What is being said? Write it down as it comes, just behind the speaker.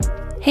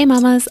Hey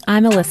mamas,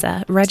 I'm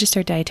Alyssa,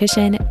 registered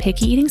dietitian,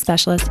 picky eating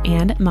specialist,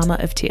 and mama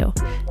of two.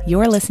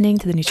 You're listening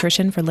to the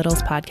Nutrition for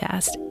Littles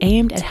podcast,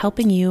 aimed at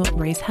helping you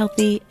raise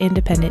healthy,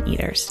 independent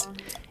eaters.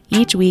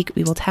 Each week,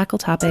 we will tackle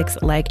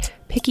topics like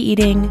picky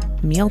eating,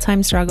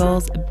 mealtime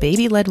struggles,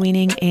 baby-led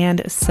weaning,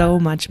 and so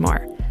much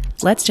more.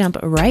 Let's jump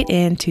right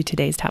into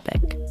today's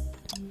topic.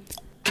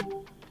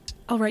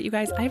 All right, you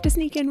guys, I have to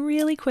sneak in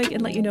really quick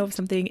and let you know of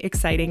something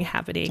exciting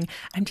happening.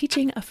 I'm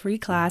teaching a free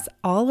class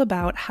all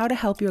about how to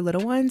help your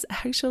little ones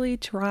actually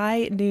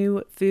try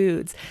new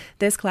foods.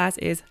 This class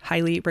is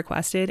highly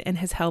requested and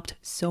has helped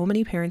so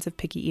many parents of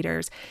picky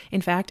eaters.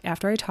 In fact,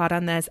 after I taught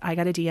on this, I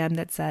got a DM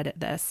that said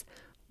this: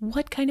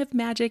 "What kind of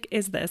magic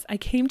is this? I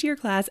came to your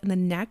class and the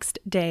next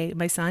day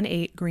my son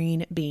ate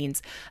green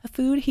beans, a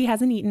food he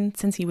hasn't eaten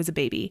since he was a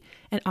baby.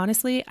 And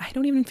honestly, I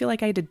don't even feel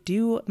like I had to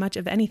do much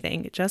of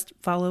anything. Just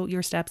follow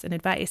your steps and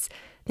advice.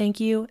 Thank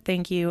you,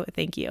 thank you,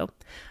 thank you."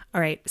 All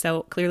right,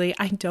 so clearly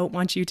I don't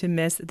want you to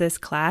miss this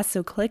class,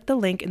 so click the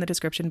link in the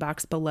description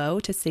box below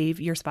to save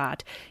your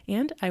spot,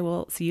 and I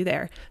will see you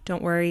there.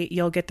 Don't worry,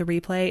 you'll get the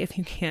replay if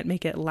you can't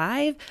make it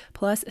live,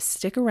 plus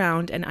stick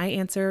around and I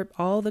answer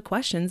all the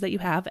questions that you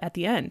have at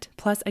the end.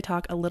 Plus, I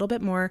talk a little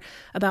bit more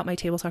about my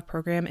Table Talk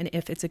program and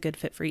if it's a good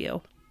fit for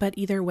you. But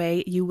either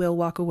way, you will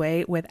walk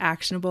away with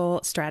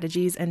actionable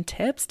strategies and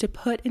tips to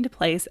put into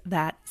place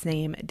that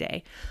same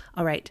day.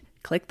 All right,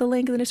 click the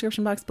link in the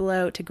description box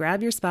below to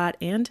grab your spot.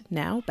 And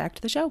now back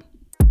to the show.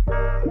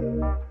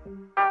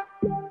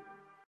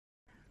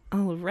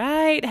 All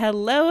right.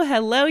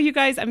 Hello, you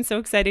guys. I'm so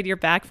excited you're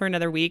back for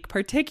another week,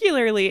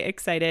 particularly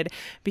excited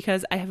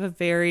because I have a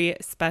very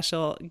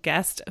special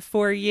guest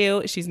for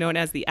you. She's known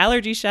as the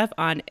Allergy Chef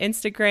on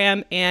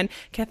Instagram. And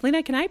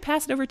Kathlena, can I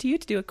pass it over to you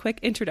to do a quick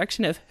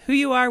introduction of who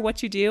you are,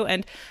 what you do,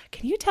 and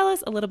can you tell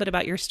us a little bit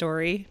about your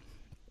story?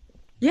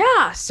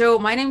 Yeah, so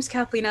my name's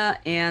Kathlena,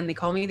 and they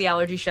call me the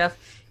Allergy Chef.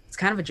 It's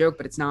kind of a joke,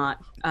 but it's not.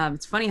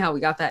 It's funny how we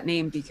got that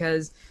name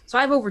because I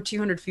have over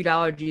 200 food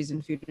allergies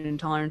and food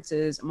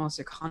intolerances. I'm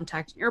also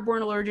contact and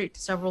airborne allergic to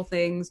several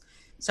things.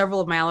 Several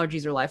of my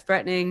allergies are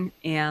life-threatening,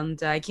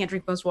 and I can't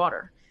drink most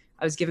water.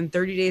 I was given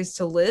 30 days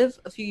to live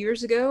a few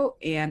years ago,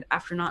 and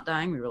after not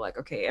dying, we were like,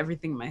 okay,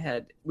 everything in my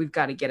head, we've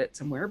got to get it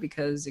somewhere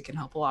because it can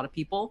help a lot of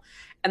people.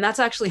 And that's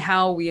actually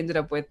how we ended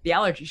up with the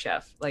Allergy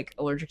Chef, like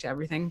allergic to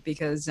everything,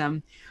 because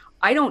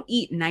I don't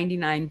eat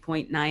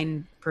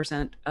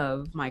 99.9%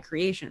 of my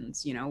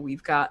creations. You know,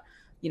 we've got,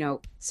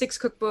 6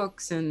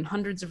 cookbooks and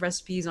hundreds of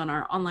recipes on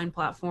our online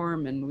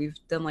platform, and we've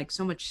done like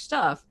so much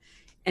stuff.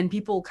 And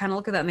people kind of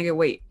look at that and they go,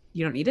 "Wait,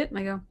 you don't eat it?" And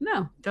I go,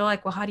 "No." They're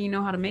like, "Well, how do you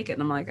know how to make it?"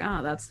 And I'm like,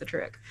 that's the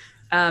trick.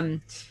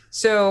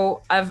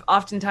 So I've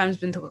oftentimes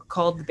been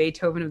called the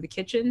Beethoven of the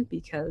kitchen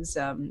because,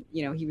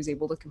 he was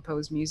able to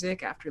compose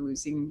music after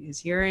losing his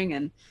hearing,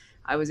 and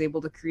I was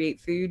able to create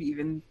food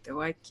even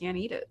though I can't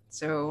eat it.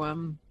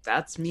 So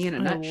that's me in a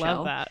nutshell. I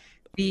love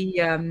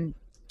that.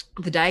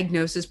 The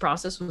diagnosis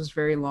process was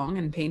very long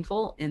and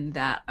painful in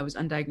that I was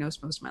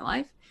undiagnosed most of my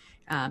life.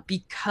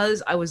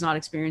 Because I was not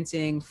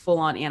experiencing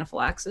full-on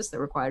anaphylaxis that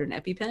required an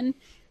EpiPen.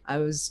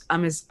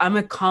 I'm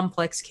a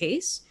complex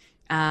case.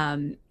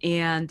 And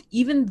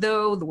even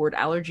though the word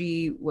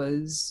allergy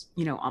was,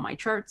 on my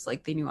charts,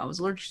 like they knew I was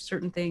allergic to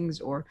certain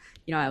things, or,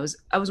 I was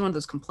one of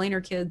those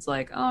complainer kids,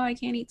 like, "Oh, I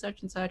can't eat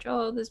such and such.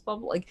 Oh, this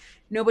bubble." Like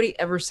nobody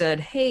ever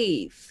said,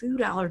 "Hey, food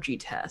allergy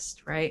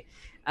test." Right.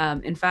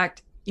 In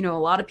fact, a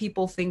lot of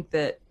people think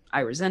that I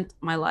resent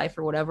my life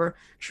or whatever.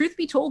 Truth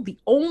be told, the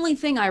only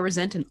thing I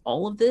resent in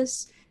all of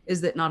this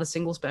is that not a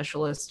single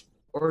specialist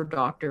or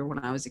doctor when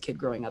I was a kid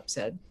growing up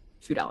said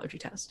food allergy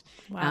test.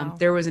 Wow.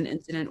 There was an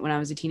incident when I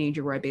was a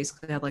teenager where I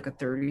basically had like a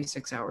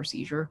 36-hour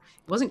seizure.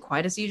 It wasn't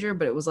quite a seizure,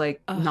 but it was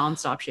like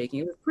nonstop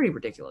shaking. It was pretty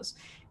ridiculous.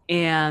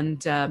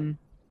 And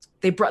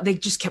they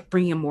just kept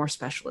bringing in more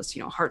specialists,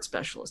 heart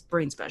specialists,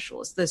 brain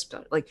specialists,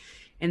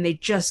 and they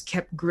just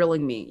kept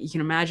grilling me. You can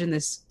imagine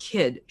this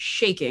kid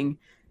shaking.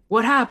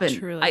 What happened?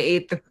 Truly. I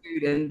ate the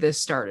food and this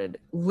started.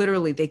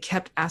 Literally, they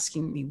kept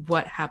asking me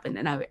what happened.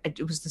 And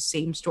it was the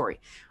same story.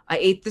 I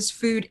ate this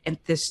food and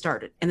this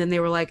started. And then they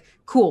were like,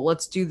 "Cool,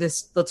 let's do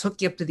this. Let's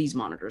hook you up to these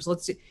monitors.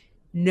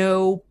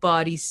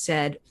 Nobody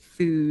said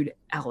food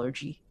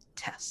allergy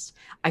tests.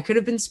 I could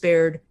have been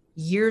spared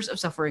years of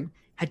suffering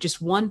had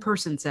just one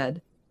person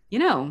said,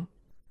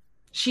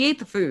 she ate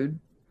the food.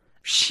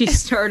 She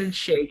started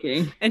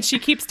shaking. And she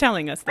keeps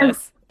telling us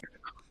this.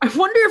 I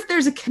wonder if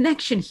there's a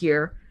connection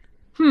here.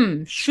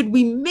 Should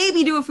we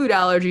maybe do a food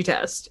allergy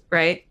test,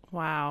 right?"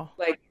 Wow.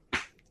 Like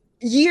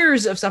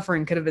years of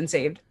suffering could have been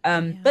saved.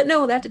 But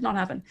no, that did not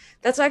happen.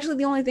 That's actually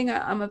the only thing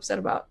I'm upset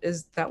about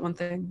is that one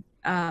thing.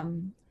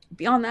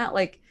 Beyond that,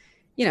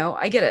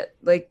 I get it.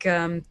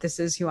 This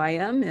is who I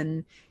am.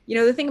 And,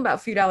 the thing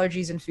about food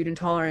allergies and food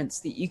intolerance,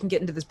 that you can get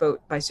into this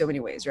boat by so many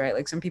ways, right?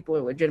 Like some people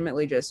are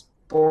legitimately just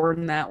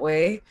born that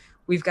way.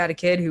 We've got a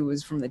kid who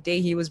was from the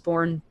day he was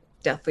born,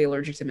 deathly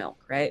allergic to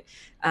milk, right?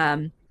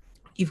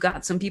 You've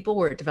got some people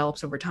where it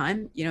develops over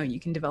time. You know, you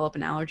can develop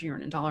an allergy or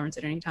an intolerance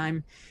at any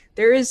time.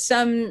 There is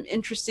some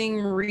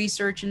interesting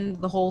research in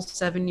the whole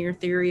 7-year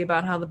theory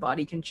about how the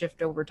body can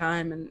shift over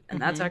time.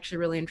 And that's actually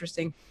really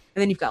interesting.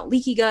 And then you've got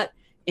leaky gut,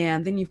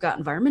 and then you've got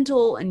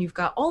environmental, and you've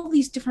got all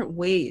these different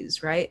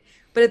ways, right?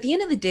 But at the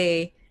end of the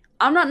day,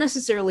 I'm not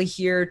necessarily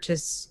here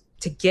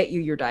to get you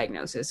your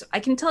diagnosis.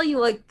 I can tell you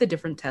like the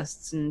different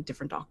tests and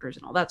different doctors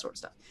and all that sort of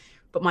stuff.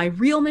 But my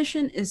real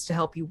mission is to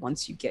help you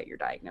once you get your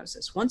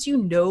diagnosis. Once you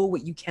know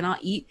what you cannot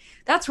eat,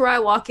 that's where I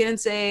walk in and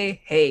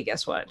say, hey,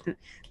 guess what?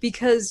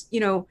 Because, you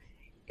know,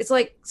 it's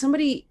like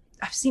somebody,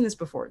 I've seen this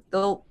before.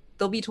 They'll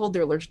be told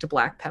they're allergic to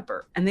black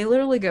pepper, and they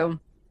literally go,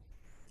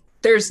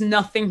 there's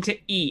nothing to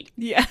eat.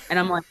 Yeah. And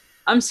I'm like,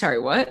 I'm sorry,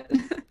 what?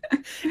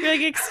 You're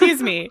like,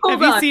 excuse me.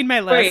 Have you seen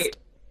my list? Wait.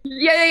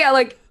 Yeah.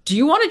 Like, do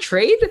you want to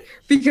trade?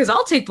 Because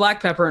I'll take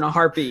black pepper in a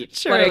heartbeat.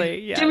 Surely, like,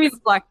 yes. Give me the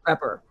black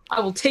pepper. I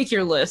will take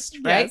your list,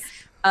 right?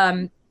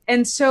 Yes.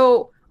 And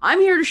so I'm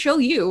here to show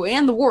you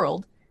and the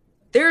world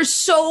there's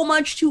so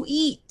much to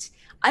eat.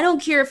 I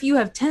don't care if you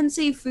have 10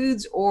 safe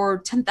foods or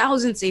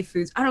 10,000 safe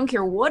foods. I don't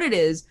care what it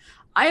is.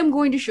 I am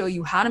going to show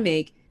you how to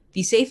make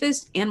the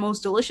safest and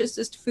most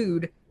deliciousest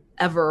food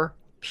ever,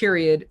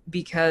 period.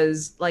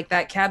 Because like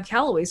that Cab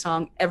Calloway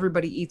song,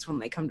 everybody eats when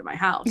they come to my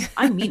house.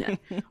 I mean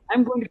it.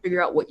 I'm going to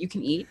figure out what you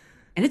can eat,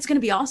 and it's going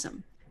to be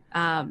awesome.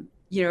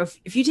 You know,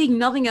 if you take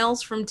nothing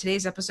else from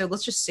today's episode,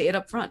 let's just say it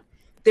up front.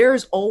 There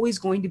is always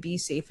going to be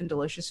safe and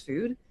delicious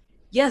food.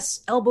 Yes,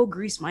 elbow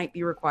grease might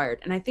be required.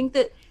 And I think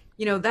that,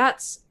 you know,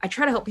 I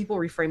try to help people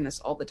reframe this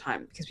all the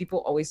time, because people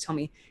always tell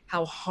me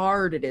how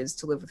hard it is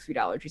to live with food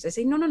allergies. I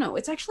say, no,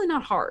 it's actually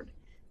not hard.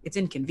 It's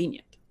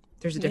inconvenient.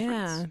 There's a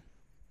difference. Yeah.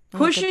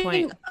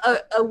 Pushing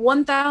a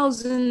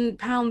 1,000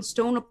 pound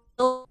stone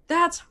uphill,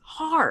 that's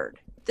hard.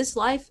 This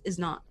life is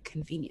not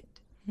convenient,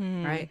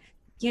 right?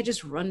 You can't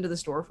just run to the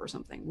store for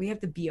something. We have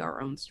to be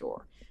our own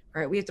store,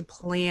 right? We have to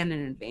plan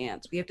in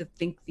advance. We have to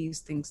think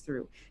these things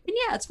through. And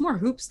yeah, it's more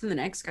hoops than the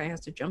next guy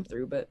has to jump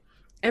through, but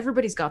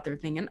everybody's got their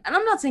thing. And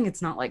I'm not saying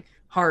it's not like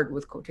hard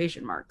with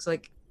quotation marks.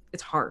 Like,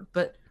 it's hard,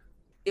 but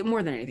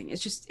more than anything,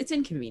 it's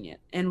inconvenient.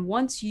 And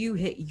once you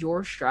hit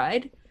your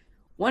stride,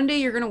 one day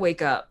you're going to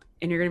wake up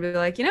and you're going to be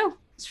like, you know,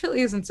 this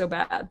really isn't so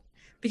bad,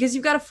 because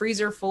you've got a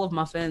freezer full of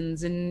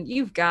muffins, and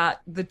you've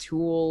got the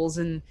tools,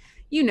 and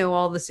you know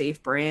all the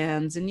safe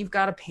brands, and you've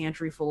got a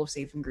pantry full of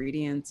safe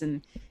ingredients,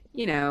 and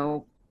you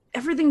know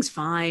everything's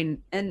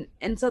fine. And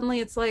suddenly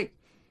it's like,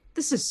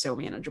 this is so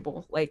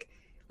manageable. Like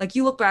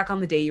you look back on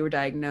the day you were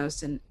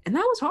diagnosed, and that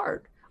was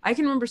hard. I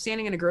can remember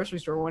standing in a grocery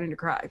store wanting to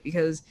cry,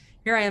 because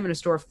here I am in a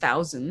store of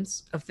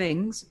thousands of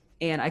things,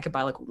 and I could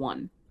buy like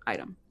one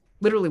item,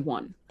 literally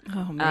one.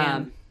 Oh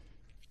man.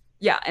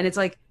 Yeah, and it's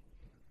like,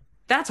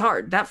 that's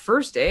hard. That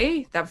first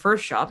day, that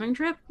first shopping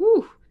trip,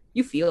 whew,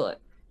 you feel it.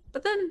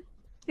 But then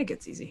it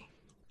gets easy.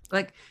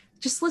 Like,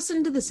 just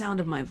listen to the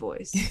sound of my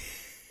voice.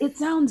 It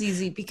sounds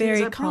easy because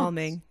very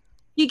calming.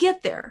 You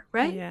get there,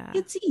 right? Yeah.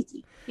 It's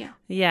easy. Yeah.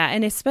 Yeah.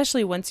 And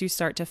especially once you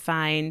start to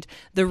find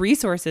the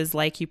resources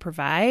like you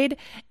provide.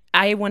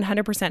 I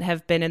 100%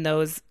 have been in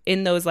those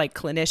like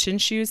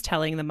clinician shoes,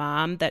 telling the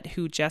mom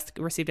who just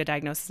received a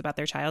diagnosis about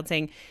their child,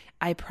 saying,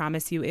 I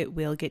promise you it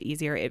will get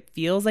easier. It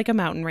feels like a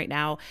mountain right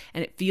now,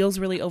 and it feels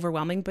really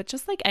overwhelming, but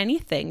just like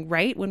anything,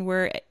 right? When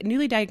we're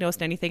newly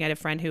diagnosed anything, I had a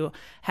friend who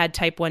had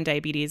type 1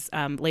 diabetes,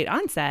 late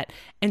onset,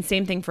 and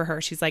same thing for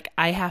her. She's like,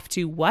 I have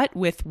to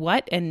with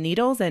what and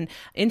needles and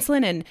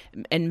insulin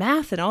and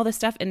math and all this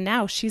stuff. And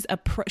now she's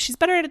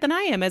better at it than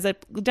I am as a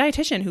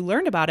dietitian who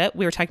learned about it.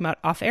 We were talking about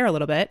off air a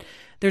little bit.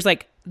 There's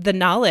like the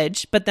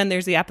knowledge, but then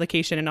there's the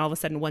application. And all of a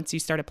sudden, once you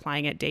start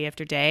applying it day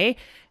after day,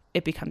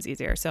 it becomes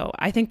easier. So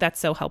I think that's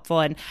so helpful.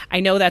 And I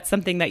know that's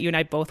something that you and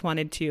I both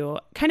wanted to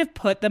kind of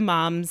put the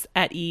moms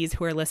at ease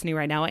who are listening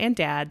right now, and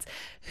dads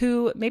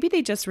who maybe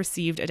they just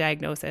received a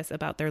diagnosis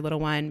about their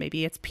little one.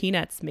 Maybe it's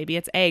peanuts, maybe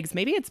it's eggs,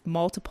 maybe it's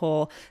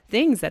multiple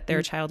things that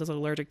their child is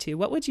allergic to.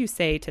 What would you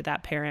say to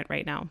that parent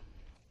right now?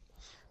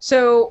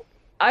 So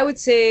I would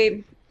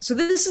say,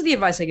 this is the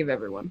advice I give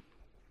everyone.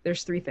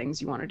 There's 3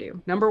 things you want to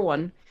do. Number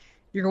 1,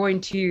 you're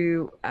going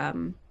to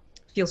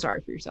feel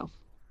sorry for yourself.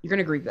 You're going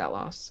to grieve that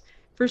loss.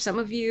 For some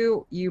of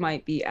you, you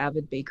might be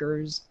avid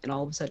bakers, and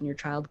all of a sudden your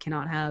child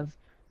cannot have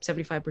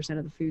 75%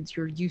 of the foods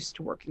you're used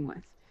to working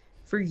with.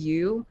 For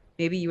you,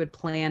 maybe you had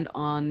planned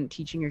on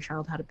teaching your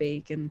child how to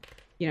bake, and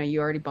you know,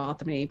 you already bought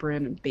them an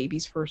apron and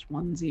baby's first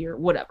onesie or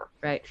whatever,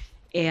 right?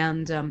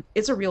 And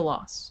it's a real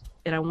loss.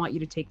 And I want you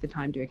to take the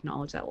time to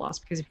acknowledge that loss,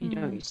 because if you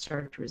don't, you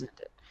start to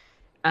resent it.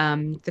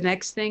 The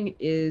next thing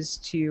is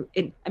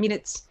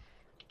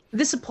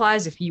this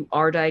applies if you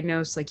are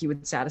diagnosed, like you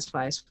would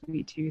satisfy a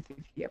sweet tooth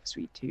if you have a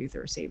sweet tooth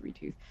or a savory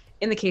tooth.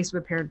 In the case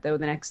of a parent, though,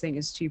 the next thing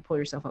is to pull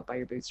yourself up by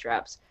your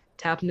bootstraps,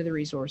 tap into the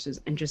resources,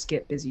 and just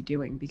get busy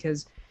doing.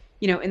 Because,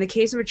 you know, in the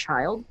case of a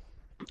child,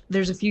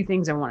 there's a few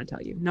things I want to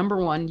tell you. Number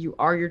 1, you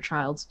are your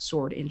child's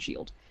sword and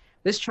shield.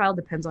 This child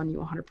depends on you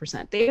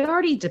 100%. They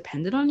already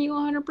depended on you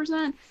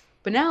 100%,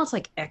 But now it's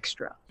like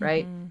extra,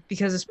 right?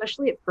 Because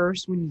especially at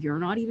first, when you're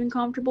not even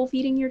comfortable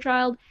feeding your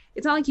child,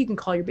 it's not like you can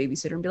call your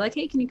babysitter and be like,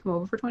 hey, can you come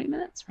over for 20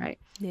 minutes, right?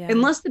 Yeah.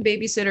 Unless the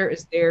babysitter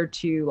is there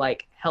to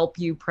like help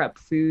you prep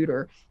food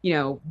or, you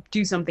know,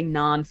 do something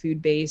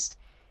non-food based,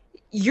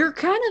 you're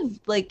kind of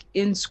like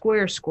in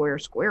square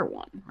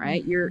one,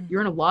 right? You're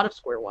in a lot of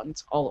square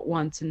ones all at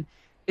once, and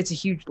it's a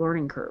huge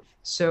learning curve.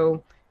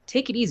 So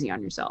take it easy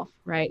on yourself,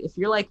 right? If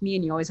you're like me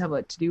and you always have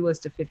a to-do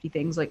list of 50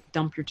 things, like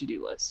dump your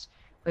to-do list.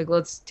 Like,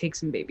 let's take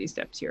some baby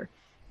steps here.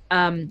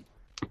 The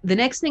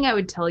next thing I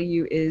would tell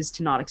you is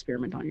to not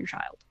experiment on your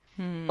child.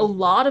 A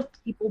lot of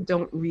people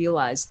don't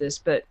realize this,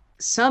 but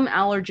some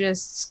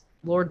allergists,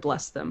 Lord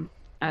bless them,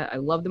 I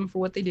love them for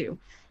what they do,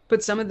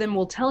 but some of them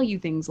will tell you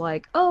things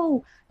like,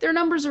 oh, their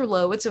numbers are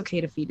low, it's okay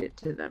to feed it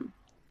to them.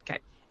 Okay.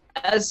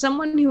 As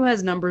someone who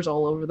has numbers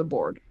all over the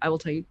board, I will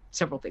tell you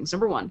several things.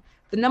 Number one,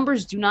 the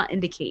numbers do not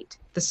indicate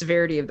the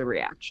severity of the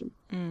reaction.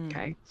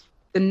 Okay.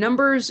 The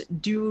numbers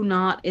do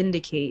not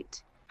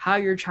indicate how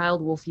your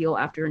child will feel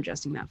after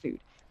ingesting that food.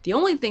 The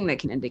only thing that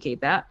can indicate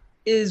that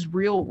is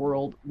real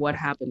world what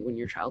happened when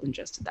your child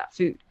ingested that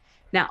food.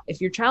 Now, if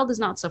your child does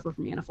not suffer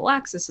from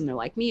anaphylaxis and they're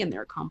like me and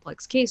they're a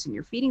complex case and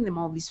you're feeding them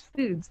all these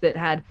foods that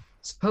had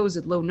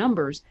supposed low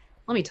numbers,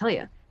 let me tell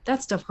you,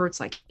 that stuff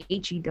hurts like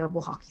HE double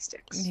hockey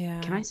sticks.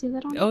 Yeah. Can I say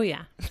that on? Oh,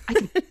 yeah.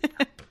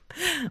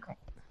 Okay.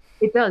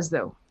 It does,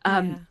 though.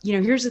 You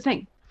know, here's the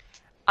thing.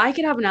 I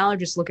could have an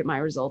allergist look at my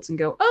results and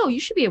go, oh, you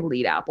should be able to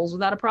eat apples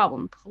without a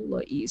problem.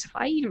 Please. If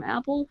I eat an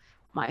apple,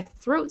 my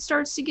throat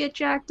starts to get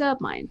jacked up.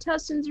 My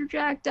intestines are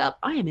jacked up.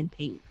 I am in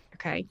pain.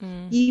 Okay.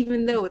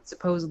 Even though it's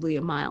supposedly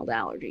a mild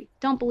allergy.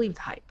 Don't believe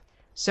the hype.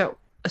 So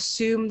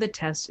assume the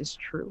test is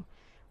true.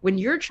 When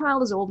your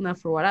child is old enough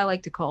for what I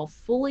like to call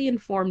fully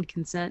informed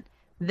consent,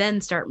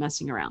 then start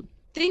messing around.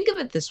 Think of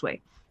it this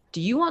way.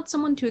 Do you want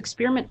someone to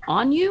experiment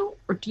on you,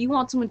 or do you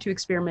want someone to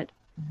experiment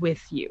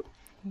with you?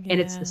 Yeah.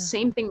 And it's the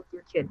same thing with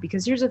your kid,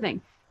 because here's the thing.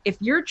 If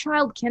your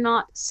child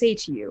cannot say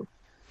to you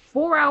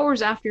 4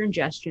 hours after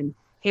ingestion,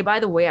 hey, by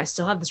the way, I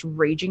still have this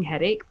raging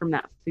headache from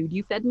that food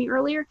you fed me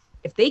earlier.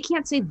 If they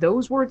can't say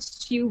those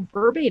words to you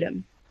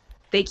verbatim,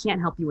 they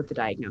can't help you with the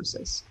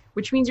diagnosis,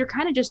 which means you're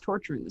kind of just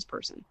torturing this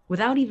person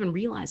without even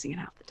realizing it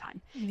half the time.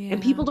 Yeah.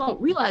 And people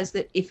don't realize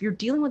that if you're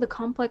dealing with a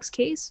complex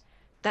case,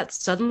 that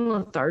sudden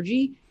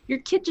lethargy, your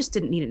kid just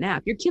didn't need a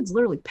nap. Your kid's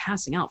literally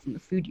passing out from the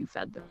food you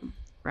fed them,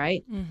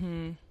 right?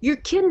 Your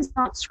kid is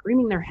not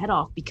screaming their head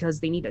off because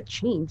they need a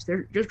change.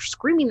 They're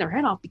screaming their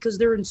head off because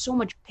they're in so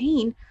much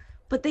pain,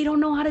 but they don't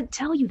know how to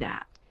tell you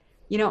that.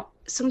 You know,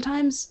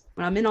 sometimes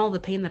when I'm in all the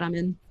pain that I'm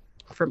in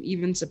from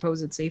even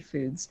supposed safe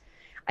foods,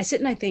 I sit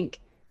and I think,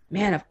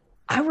 man, if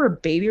I were a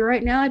baby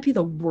right now, I'd be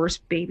the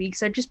worst baby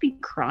because I'd just be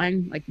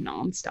crying like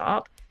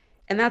nonstop.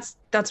 And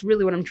that's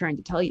really what I'm trying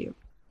to tell you.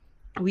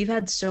 We've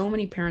had so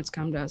many parents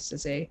come to us to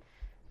say,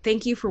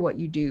 thank you for what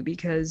you do,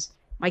 because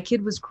my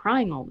kid was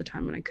crying all the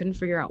time and I couldn't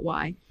figure out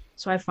why.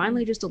 So I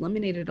finally just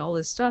eliminated all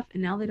this stuff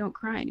and now they don't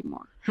cry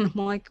anymore. And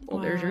I'm like, well,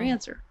 there's your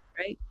answer,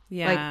 right?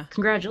 Yeah. Like,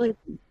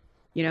 congratulations.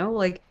 You know,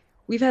 like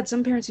we've had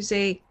some parents who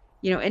say,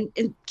 you know,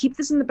 and keep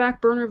this in the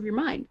back burner of your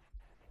mind.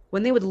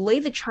 When they would lay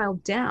the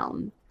child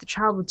down, the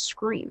child would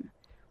scream.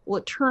 Well,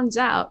 it turns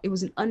out it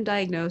was an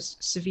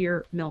undiagnosed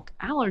severe milk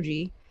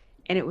allergy,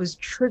 and it was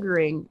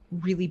triggering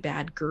really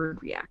bad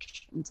GERD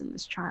reactions in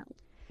this child.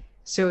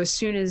 So as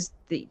soon as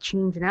the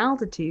change in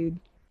altitude,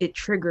 it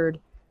triggered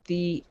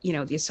the, you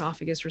know, the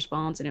esophagus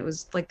response, and it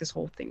was like this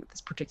whole thing with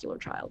this particular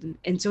child.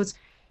 And so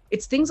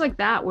it's things like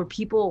that where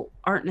people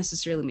aren't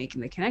necessarily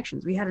making the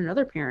connections. We had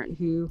another parent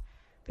who,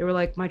 they were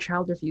like, my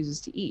child refuses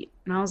to eat.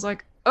 And I was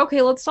like,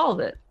 okay, let's solve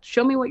it.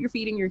 Show me what you're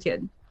feeding your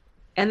kid.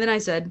 And then I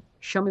said,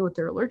 show me what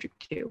they're allergic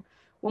to.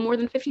 Well, more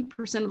than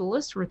 50% of the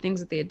list were things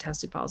that they had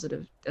tested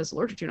positive as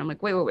allergic to. And I'm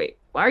like, wait.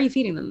 Why are you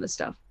feeding them this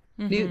stuff?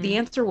 The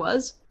answer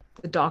was,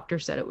 the doctor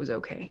said it was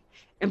okay.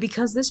 And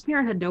because this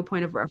parent had no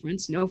point of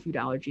reference, no food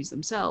allergies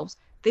themselves,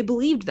 they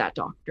believed that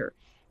doctor.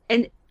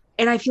 And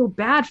I feel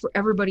bad for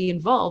everybody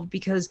involved,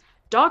 because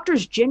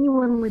doctors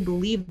genuinely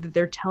believe that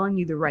they're telling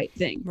you the right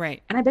thing.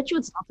 Right. And I bet you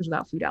it's doctors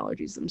without food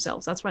allergies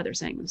themselves. That's why they're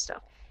saying this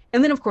stuff.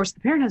 And then, of course, the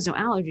parent has no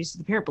allergies, so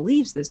the parent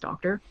believes this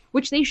doctor,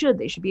 which they should.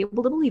 They should be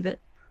able to believe it.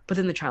 But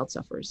then the child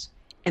suffers.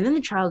 And then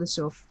the child is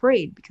so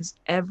afraid because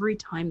every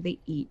time they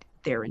eat,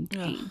 they're in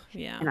pain.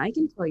 Yeah. And I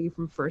can tell you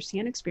from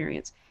firsthand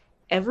experience,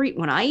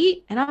 when I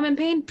eat and I'm in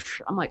pain,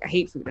 I'm like, I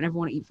hate food. I never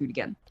want to eat food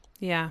again.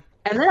 Yeah.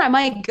 And then I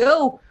might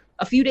go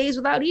a few days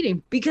without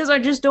eating because I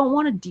just don't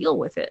want to deal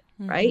with it,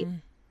 right?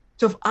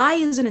 So if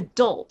I, as an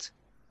adult,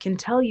 can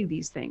tell you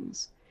these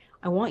things,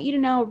 I want you to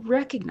now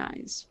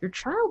recognize your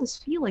child is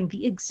feeling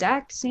the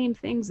exact same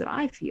things that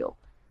I feel.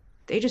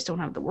 They just don't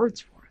have the words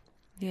for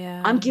it.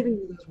 Yeah. I'm giving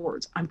you those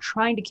words. I'm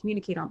trying to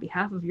communicate on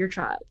behalf of your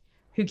child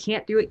who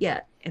can't do it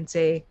yet and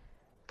say,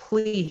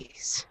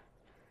 please,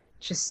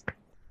 just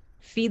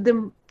feed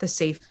them the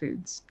safe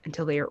foods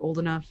until they are old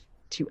enough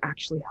to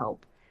actually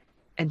help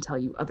and tell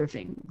you other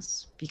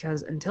things.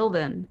 Because until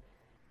then,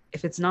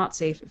 if it's not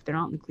safe, if they're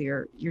not in the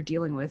clear, you're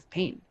dealing with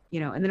pain, you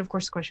know? And then of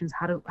course the question is,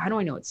 how do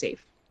I know it's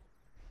safe?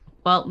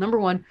 Well, number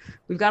one,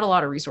 we've got a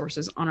lot of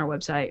resources on our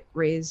website,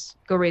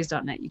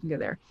 goraise.net. You can go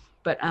there.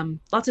 But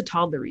lots of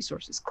toddler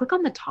resources. Click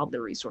on the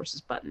toddler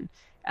resources button,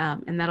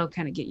 and that'll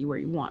kind of get you where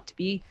you want to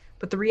be.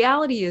 But the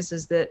reality is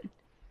that,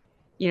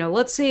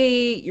 let's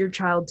say your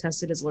child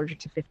tested as allergic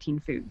to 15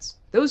 foods.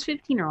 Those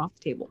 15 are off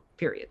the table,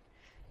 period.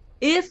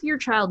 If your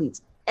child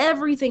eats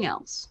everything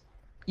else,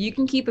 you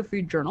can keep a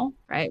food journal,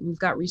 right? We've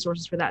got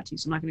resources for that too,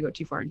 so I'm not going to go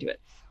too far into it.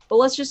 But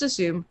let's just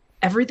assume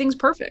everything's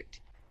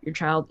perfect. Your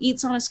child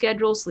eats on a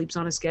schedule, sleeps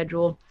on a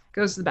schedule,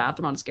 goes to the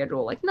bathroom on a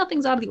schedule, like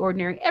nothing's out of the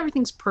ordinary.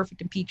 Everything's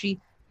perfect and peachy.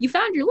 You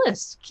found your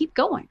list. Keep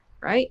going,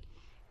 right?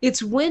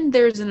 It's when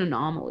there's an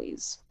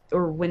anomalies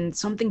or when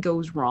something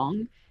goes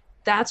wrong,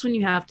 that's when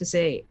you have to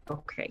say,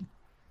 okay,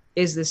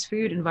 is this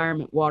food,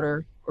 environment,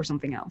 water, or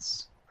something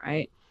else,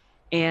 right?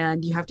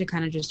 And you have to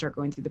kind of just start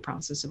going through the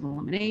process of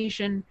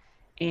elimination.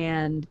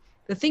 And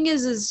the thing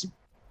is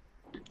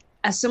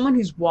as someone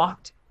who's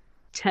walked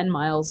 10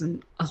 miles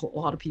in a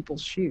lot of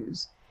people's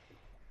shoes,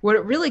 what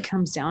it really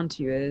comes down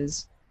to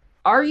is,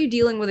 are you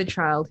dealing with a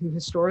child who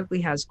historically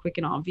has quick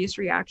and obvious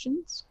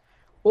reactions?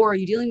 Or are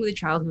you dealing with a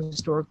child who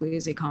historically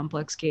is a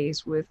complex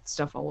case with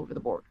stuff all over the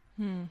board?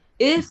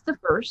 If the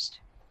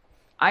first,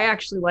 I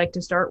actually like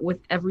to start with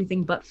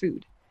everything but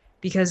food.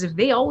 Because if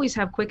they always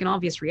have quick and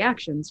obvious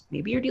reactions,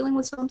 maybe you're dealing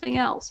with something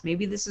else.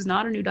 Maybe this is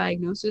not a new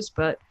diagnosis,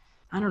 but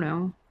I don't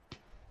know,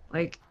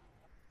 like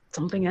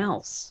something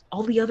else.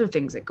 All the other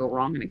things that go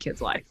wrong in a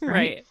kid's life,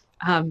 right?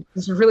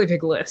 It's a really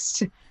big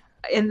list.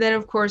 And then,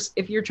 of course,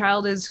 if your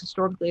child is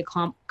historically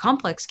a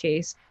complex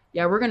case,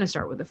 yeah, we're going to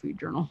start with a food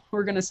journal.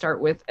 We're going to start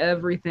with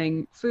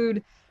everything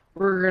food.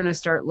 We're going to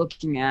start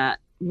looking at,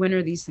 when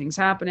are these things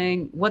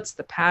happening? What's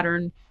the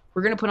pattern?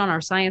 We're going to put on our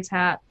science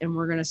hat and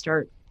we're going to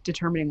start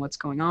determining what's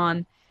going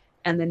on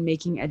and then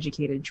making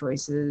educated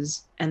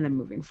choices and then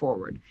moving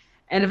forward.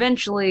 And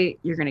eventually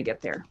you're going to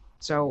get there.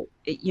 So,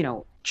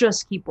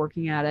 just keep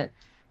working at it,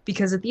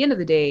 because at the end of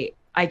the day,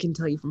 I can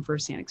tell you from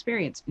firsthand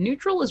experience,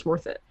 neutral is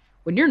worth it.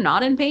 When you're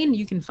not in pain,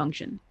 you can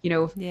function.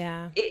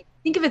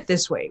 Think of it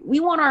this way. We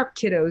want our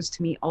kiddos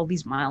to meet all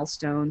these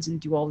milestones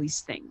and do all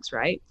these things,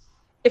 right?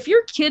 If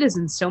your kid is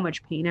in so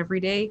much pain every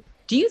day,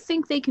 do you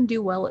think they can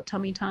do well at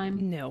tummy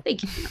time? No. They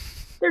can't.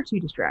 They're too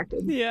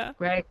distracted. Yeah.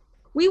 Right?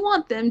 We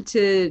want them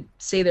to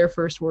say their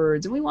first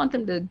words and we want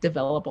them to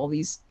develop all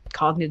these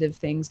cognitive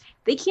things.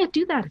 They can't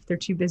do that if they're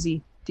too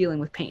busy dealing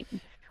with pain,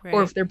 right?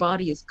 Or if their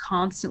body is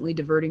constantly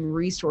diverting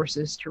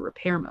resources to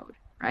repair mode,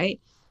 right?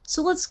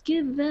 So let's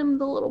give them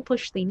the little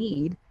push they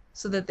need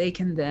so that they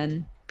can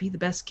then be the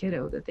best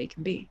kiddo that they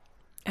can be.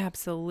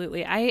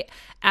 Absolutely. I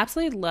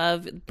absolutely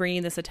love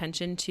bringing this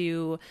attention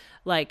to,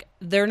 like,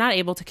 they're not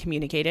able to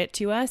communicate it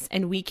to us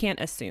and we can't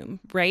assume,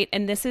 right?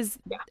 And this is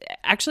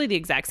actually the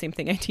exact same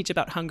thing I teach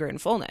about hunger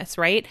and fullness,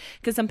 right?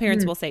 Because some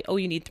parents will say, oh,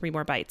 you need 3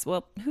 more bites.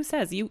 Well, who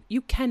says you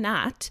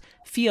cannot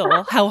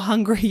feel how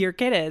hungry your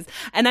kid is?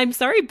 And I'm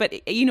sorry, but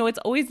it's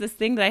always this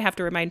thing that I have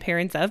to remind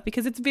parents of,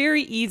 because it's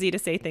very easy to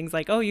say things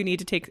like, oh, you need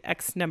to take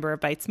X number of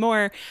bites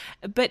more.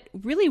 But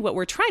really what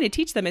we're trying to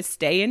teach them is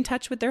stay in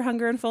touch with their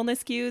hunger and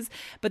fullness cues.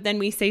 But then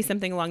we say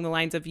something along the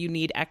lines of, you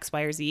need X,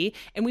 Y, or Z.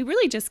 And we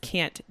really just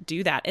can't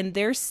do that. And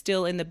they're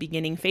still in the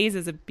beginning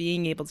phases of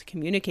being able to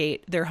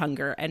communicate their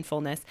hunger and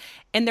fullness.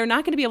 And they're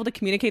not going to be able to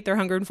communicate their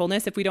hunger and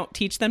fullness if we don't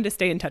teach them to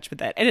stay in touch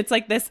with it. And it's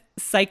like this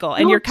cycle.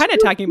 And you're kind of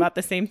talking about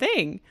the same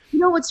thing.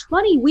 What's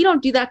funny? We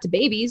don't do that to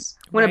babies.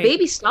 When a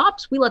baby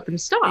stops, we let them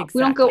stop. Exactly.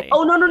 We don't go,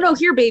 oh, no,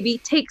 here, baby,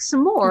 take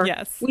some more.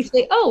 Yes. We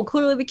say, oh,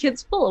 clearly the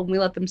kid's full, and we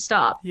let them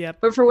stop. Yep.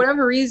 But for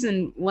whatever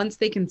reason, once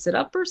they can sit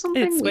up or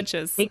something, it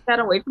switches. We take that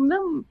away from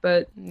them,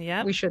 but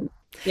we shouldn't.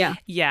 Yeah.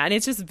 Yeah. And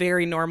it's just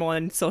very normal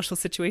in social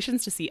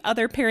situations to see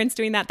other parents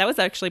doing that. That was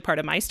actually part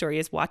of my story,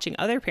 is watching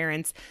other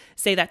parents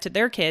say that to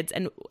their kids.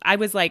 And I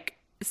was like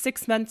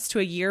 6 months to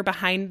a year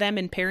behind them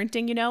in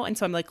parenting, and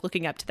so I'm like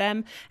looking up to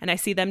them and I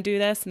see them do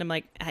this and I'm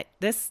like,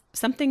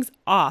 something's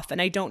off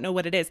and I don't know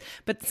what it is.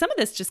 But some of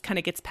this just kind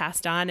of gets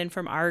passed on, and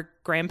from our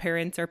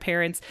grandparents or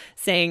parents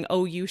saying,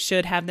 oh, you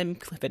should have them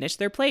finish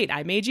their plate.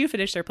 I made you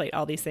finish their plate,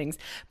 all these things.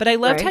 But I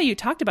loved how you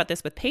talked about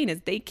this with pain,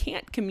 is they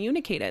can't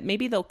communicate it.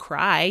 Maybe they'll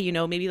cry,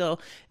 maybe they'll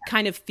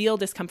kind of feel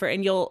discomfort,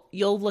 and you'll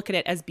look at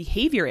it as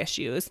behavior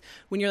issues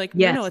when you're like,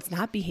 no, it's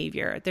not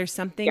behavior. There's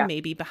something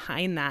maybe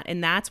behind that.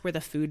 And that's where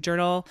the food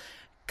journal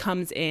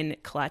comes in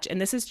clutch.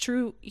 And this is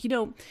true,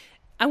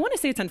 I want to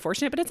say it's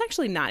unfortunate, but it's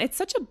actually not. It's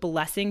such a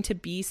blessing to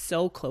be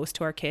so close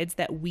to our kids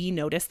that we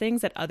notice things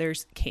that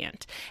others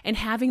can't. And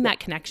having that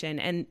connection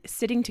and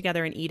sitting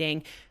together and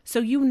eating,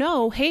 so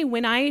hey,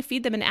 when I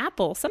feed them an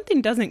apple,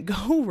 something doesn't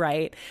go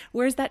right,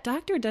 whereas that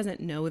doctor doesn't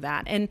know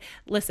that. And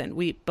listen,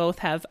 we both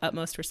have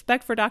utmost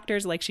respect for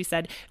doctors. Like she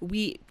said,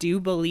 we do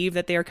believe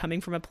that they are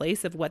coming from a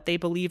place of what they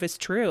believe is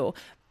true.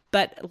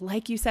 But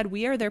like you said,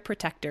 we are their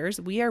protectors.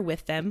 We are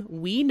with them.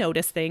 We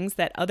notice things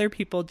that other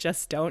people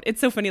just don't.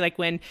 It's so funny, like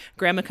when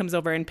grandma comes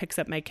over and picks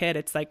up my kid,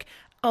 it's like,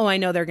 oh, I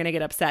know they're going to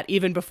get upset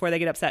even before they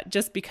get upset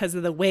just because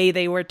of the way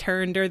they were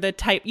turned or the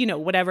type,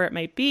 whatever it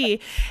might be.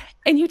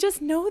 And you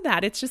just know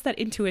that. It's just that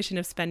intuition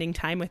of spending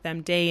time with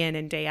them day in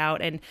and day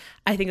out. And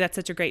I think that's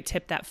such a great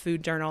tip, that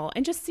food journal,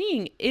 and just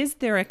seeing, is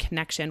there a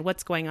connection?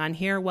 What's going on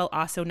here? While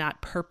also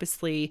not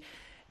purposely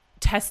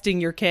testing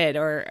your kid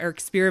or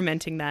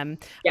experimenting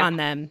on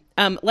them.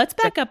 Let's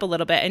back up a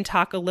little bit and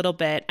talk a little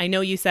bit. I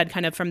know you said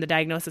kind of from the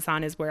diagnosis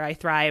on is where I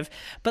thrive,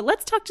 but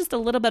let's talk just a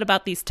little bit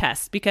about these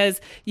tests,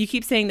 because you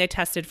keep saying they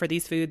tested for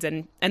these foods,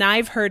 and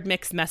I've heard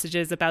mixed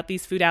messages about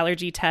these food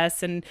allergy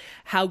tests and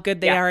how good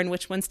they are and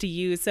which ones to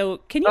use. So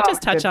can you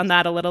just touch on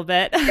that a little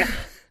bit? Yeah,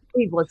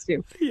 please, let's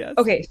do. Yes.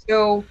 Okay,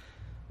 so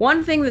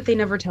one thing that they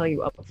never tell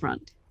you up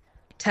front,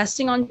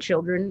 testing on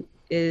children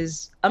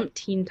is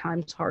umpteen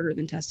times harder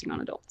than testing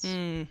on adults.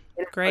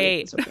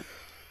 Great.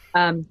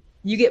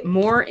 You get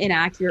more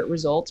inaccurate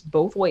results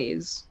both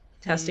ways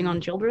testing on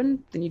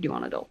children than you do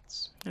on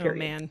adults. Period. Oh,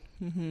 man.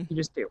 Mm-hmm. You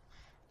just do.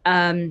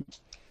 Then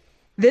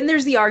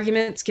there's the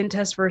argument, skin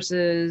test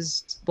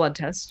versus blood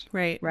test.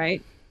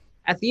 Right.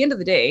 At the end of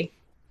the day,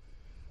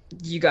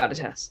 you got to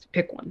test.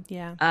 Pick one.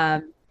 Yeah.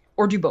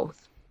 Or do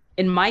both.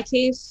 In my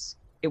case,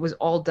 it was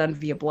all done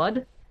via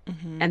blood.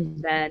 And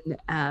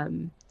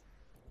then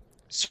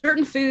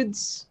certain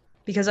foods,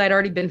 because I'd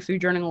already been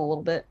food journaling a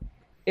little bit,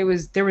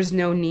 there was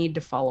no need to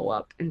follow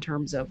up in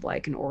terms of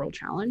like an oral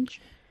challenge.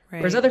 Right.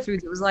 Whereas other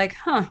foods, it was like,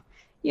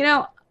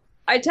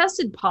 I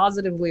tested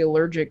positively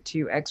allergic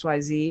to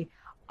XYZ.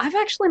 I've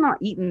actually not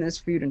eaten this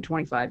food in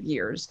 25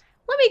 years.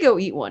 Let me go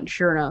eat one.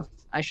 Sure enough,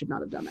 I should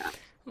not have done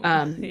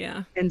that.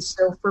 Yeah. And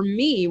so for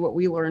me, what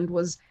we learned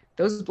was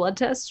those blood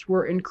tests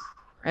were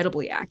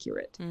incredibly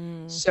accurate.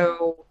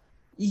 So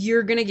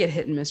you're going to get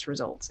hit and miss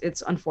results.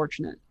 It's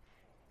unfortunate.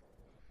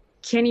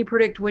 Can you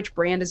predict which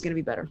brand is going to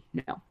be better?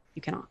 No,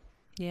 you cannot.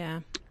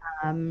 Yeah.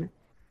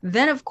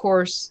 Then, of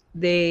course,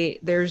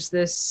 there's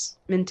this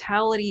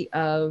mentality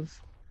of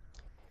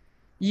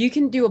you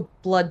can do a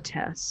blood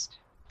test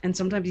and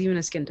sometimes even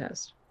a skin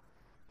test.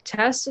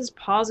 Test as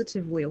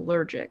positively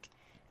allergic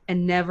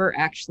and never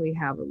actually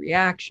have a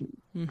reaction,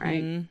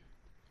 right?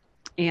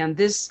 And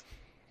this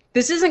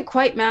isn't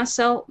quite mast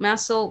cell.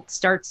 Mast cell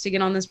starts to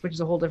get on this, which is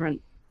a whole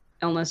different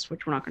illness,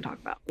 which we're not going to talk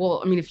about.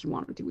 Well, I mean, if you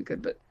wanted to, we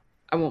could, but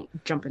I won't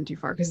jump in too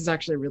far because it's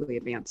actually a really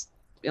advanced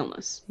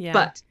illness. Yeah.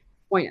 But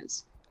point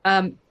is,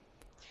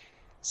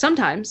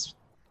 sometimes,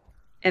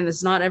 and this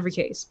is not every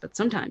case, but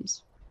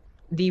sometimes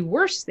the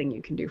worst thing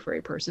you can do for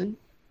a person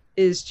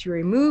is to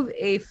remove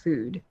a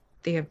food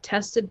they have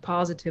tested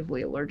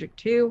positively allergic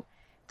to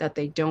that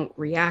they don't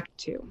react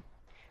to.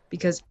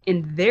 Because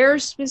in their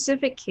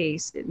specific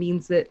case, it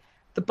means that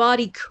the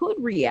body could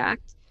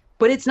react,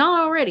 but it's not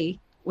already,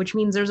 which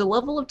means there's a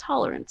level of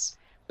tolerance.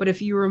 But if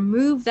you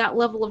remove that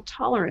level of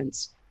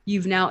tolerance,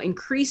 you've now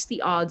increased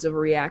the odds of a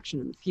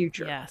reaction in the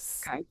future.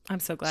 Yes. Okay. I'm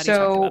so glad you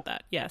talked about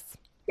that. Yes.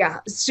 Yeah.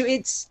 So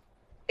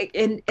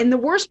and the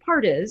worst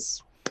part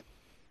is,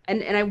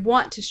 and I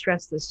want to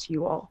stress this to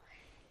you all,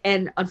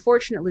 and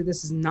unfortunately,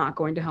 this is not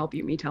going to help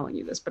you, me telling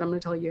you this, but I'm going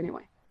to tell you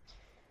anyway.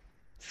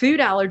 Food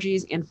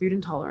allergies and food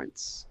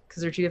intolerance,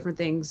 because they're two different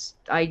things,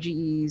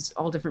 IgEs,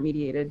 all different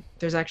mediated.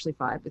 There's actually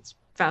 5. It's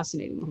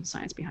fascinating, the whole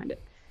science behind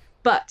it.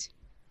 But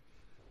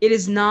it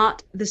is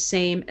not the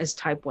same as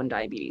type 1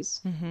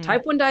 diabetes.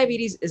 Type 1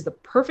 diabetes is the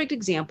perfect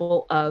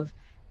example of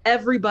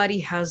everybody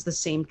has the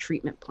same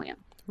treatment plan.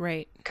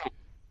 Right. Okay.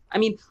 I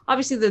mean,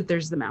 obviously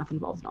there's the math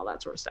involved and all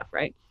that sort of stuff,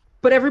 right?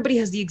 But everybody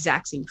has the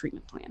exact same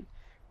treatment plan.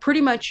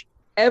 Pretty much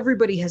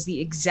everybody has the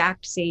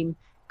exact same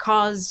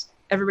cause.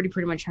 Everybody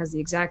pretty much has the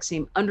exact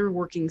same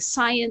underworking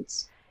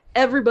science.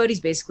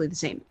 Everybody's basically the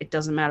same. It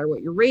doesn't matter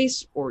what your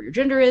race or your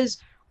gender is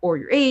or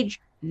your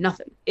age,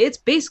 nothing. It's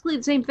basically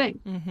the same thing,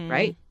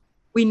 right?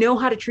 We know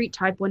how to treat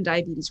type 1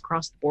 diabetes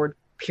across the board,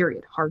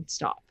 period. Hard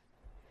stop.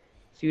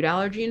 Food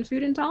allergy and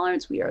food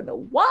intolerance, we are the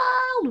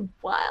wild,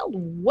 wild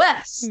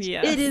west.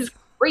 Yes. It is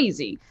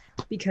crazy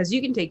because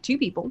you can take 2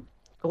 people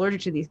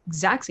allergic to the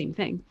exact same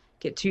thing,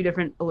 get 2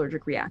 different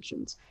allergic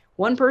reactions.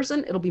 One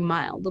person, it'll be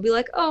mild. They'll be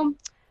like, oh,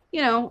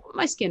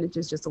 my skin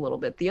itches just a little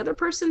bit. The other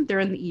person, they're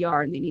in the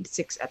ER and they need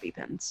 6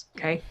 EpiPens.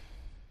 Okay.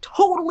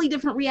 Totally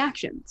different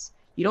reactions.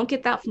 You don't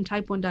get that from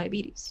type 1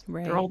 diabetes.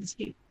 Right. They're all the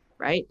same,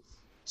 right?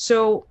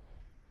 So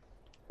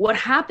what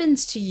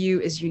happens to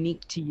you is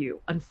unique to you,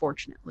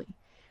 unfortunately.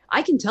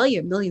 I can tell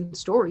you a million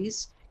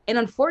stories, and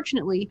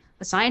unfortunately,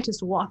 a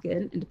scientist will walk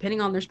in and depending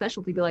on their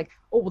specialty, be like,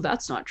 oh, well,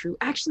 that's not true.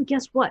 Actually,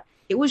 guess what?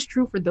 It was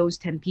true for those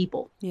 10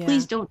 people. Yeah.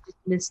 Please don't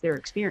dismiss their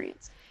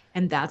experience.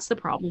 And that's the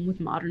problem with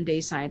modern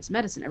day science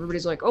medicine.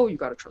 Everybody's like, oh, you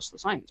got to trust the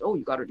science. Oh,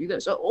 you got to do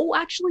this. Oh,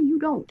 actually, you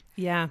don't.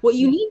 Yeah. What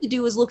you need to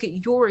do is look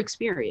at your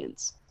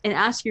experience and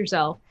ask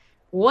yourself,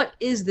 what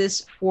is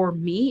this for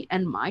me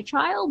and my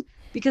child?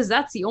 Because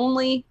that's the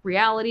only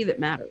reality that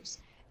matters.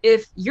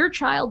 If your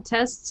child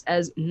tests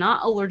as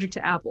not allergic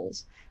to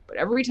apples, but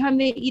every time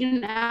they eat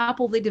an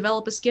apple, they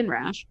develop a skin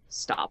rash,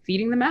 stop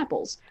feeding them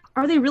apples.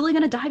 Are they really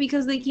going to die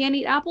because they can't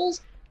eat apples?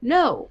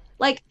 No.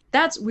 Like,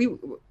 that's we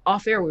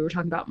off air we were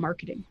talking about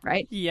marketing,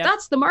 right? Yep.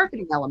 That's the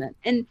marketing element.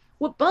 And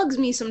what bugs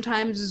me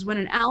sometimes is when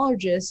an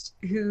allergist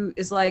who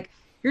is like,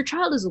 your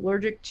child is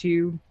allergic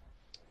to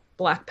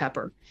black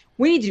pepper.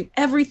 We need to do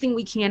everything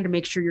we can to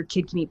make sure your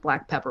kid can eat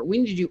black pepper. We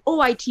need to do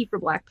OIT for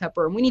black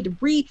pepper, and we need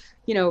to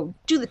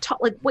do the top.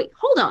 Like, wait,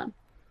 hold on.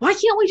 Why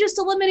can't we just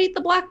eliminate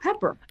the black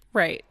pepper?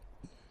 Right.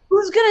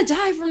 Who's gonna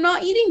die from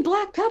not eating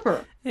black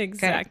pepper?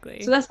 Exactly.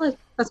 Okay? So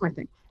that's my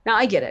thing. Now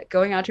I get it.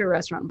 Going out to a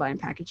restaurant and buying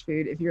packaged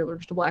food, if you're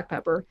allergic to black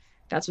pepper,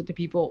 that's what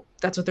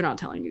they're not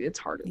telling you. It's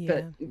harder,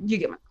 but you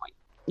get my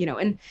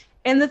point.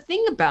 And the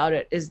thing about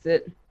it is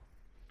that,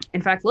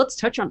 in fact, let's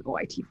touch on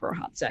OIT for a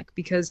hot sec,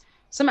 because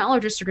some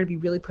allergists are going to be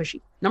really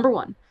pushy. Number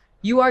one,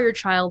 you are your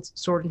child's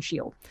sword and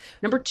shield.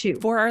 Number two,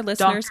 for our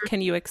listeners,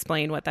 can you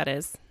explain what that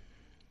is?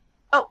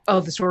 Oh,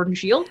 the sword and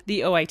shield?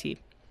 The OIT.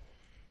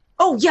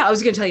 Oh, yeah, I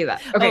was going to tell you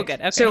that. Okay,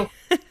 good. Okay. So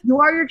you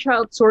are your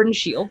child's sword and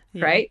shield,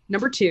 right?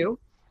 Number two,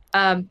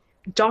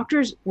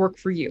 doctors work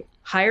for you.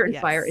 Hire and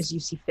fire as you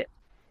see fit.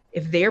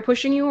 If they are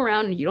pushing you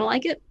around and you don't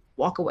like it,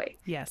 walk away.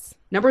 Yes.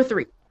 Number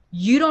three,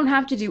 you don't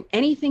have to do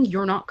anything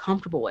you're not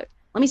comfortable with.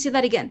 Let me say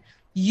that again.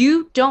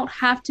 You don't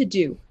have to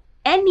do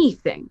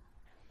anything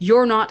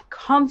you're not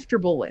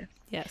comfortable with.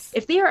 Yes.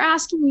 If they are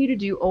asking you to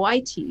do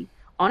OIT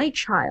on a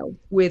child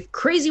with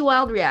crazy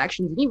wild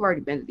reactions, and you've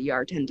already been to the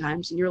ER 10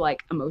 times and you're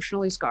like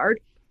emotionally scarred,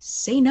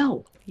 say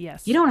no.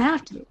 Yes. You don't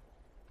have to.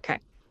 Okay.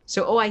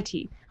 So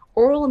OIT,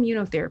 oral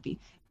immunotherapy.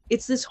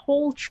 It's this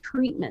whole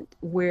treatment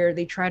where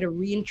they try to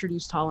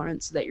reintroduce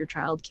tolerance so that your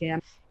child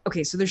can.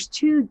 Okay, so there's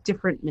two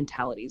different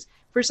mentalities.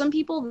 For some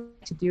people,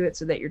 to do it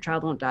so that your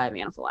child won't die of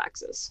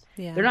anaphylaxis.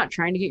 Yeah. They're not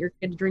trying to get your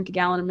kid to drink a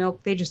gallon of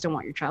milk. They just don't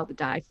want your child to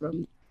die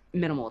from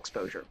minimal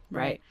exposure,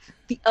 right?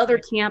 The other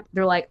camp,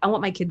 they're like, I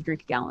want my kid to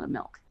drink a gallon of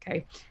milk,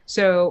 okay?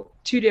 So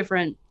two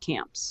different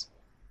camps.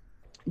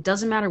 It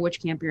doesn't matter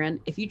which camp you're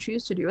in. If you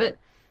choose to do it,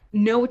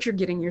 know what you're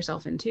getting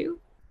yourself into.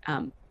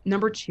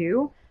 Number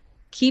two,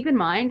 keep in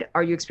mind,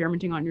 are you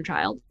experimenting on your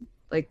child?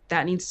 Like,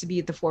 that needs to be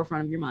at the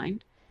forefront of your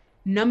mind.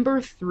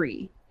 Number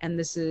three, and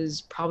this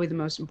is probably the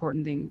most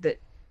important thing that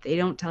they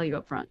don't tell you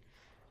up front,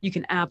 you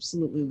can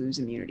absolutely lose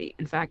immunity.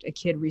 In fact, a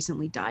kid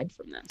recently died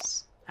from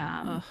this.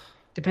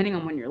 Depending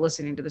on when you're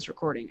listening to this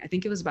recording, I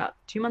think it was about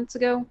 2 months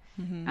ago.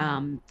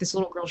 This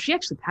little girl, she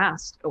actually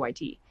passed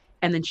OIT,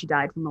 and then she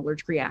died from an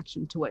allergic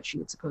reaction to what she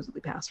had supposedly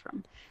passed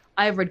from.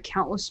 I've read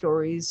countless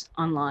stories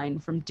online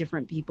from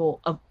different people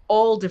of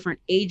all different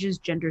ages,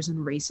 genders,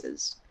 and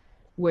races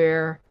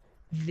where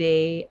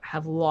they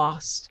have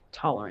lost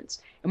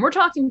tolerance. And we're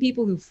talking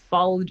people who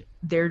followed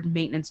their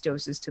maintenance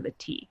doses to the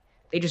T.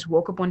 They just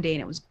woke up one day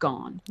and it was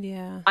gone.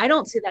 Yeah. I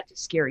don't say that to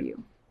scare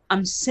you.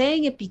 I'm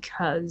saying it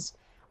because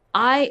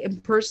I am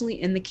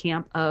personally in the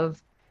camp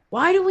of,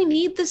 why do we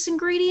need this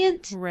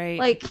ingredient? Right.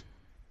 Like,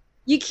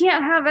 you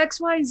can't have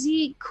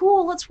XYZ.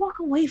 Cool, let's walk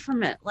away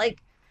from it.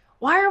 Like,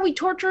 why are we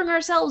torturing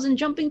ourselves and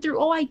jumping through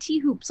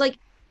OIT hoops? Like,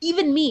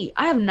 even me,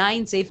 I have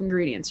 9 safe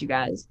ingredients, you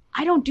guys.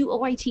 I don't do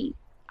OIT.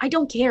 I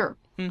don't care.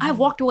 I've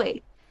walked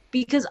away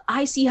because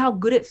I see how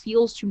good it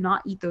feels to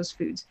not eat those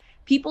foods.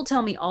 People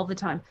tell me all the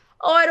time,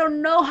 oh, I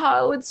don't know how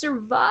I would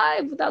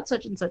survive without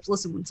such and such.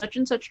 Listen, when such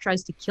and such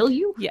tries to kill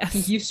you,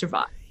 you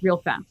survive real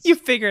fast. You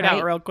figure it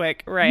out real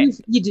quick, right?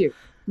 You do.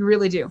 You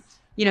really do.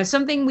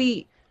 Something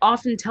we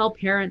often tell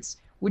parents,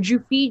 would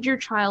you feed your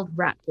child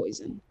rat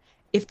poison?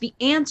 If the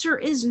answer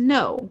is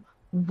no,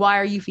 why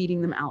are you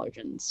feeding them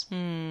allergens?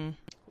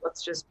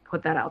 Let's just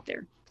put that out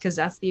there, because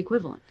that's the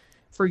equivalent.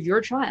 For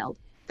your child,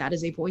 that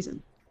is a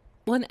poison.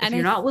 Well, if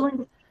you're not willing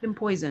to feed them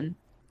poison,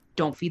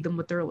 don't feed them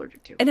what they're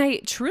allergic to. And I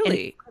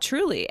truly,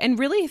 and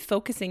really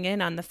focusing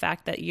in on the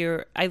fact that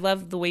I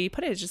love the way you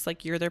put it. It's just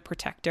like you're their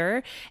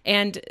protector.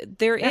 And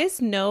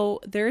there's no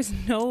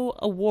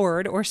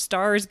award or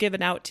stars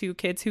given out to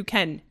kids who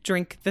can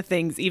drink the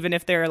things, even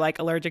if they're like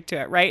allergic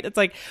to it, right? It's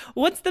like,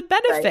 what's the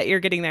benefit you're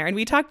getting there? And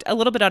we talked a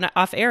little bit on it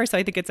off air. So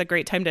I think it's a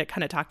great time to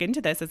kind of talk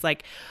into this. It's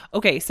like,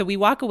 okay, so we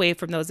walk away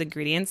from those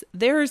ingredients.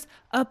 There's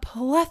a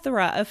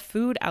plethora of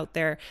food out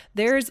there.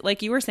 There's,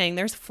 like you were saying,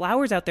 there's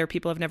flowers out there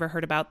people have never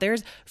heard about.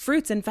 There's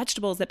fruits and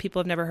vegetables that people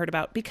have never heard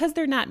about because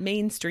they're not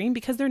mainstream,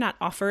 because they're not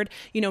offered,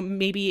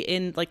 maybe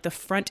in like the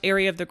front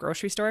area of the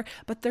grocery store,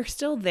 but they're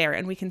still there,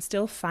 and we can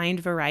still find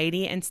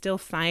variety and still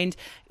find,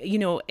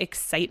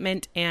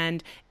 excitement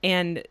and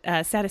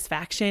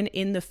satisfaction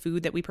in the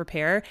food that we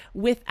prepare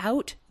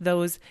without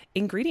those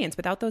ingredients,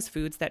 without those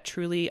foods that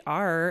truly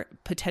are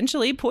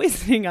potentially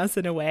poisoning us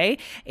in a way.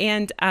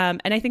 And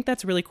I think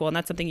that's really cool. And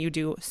that's something you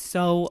do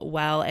so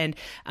well. And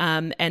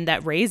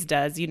that Raise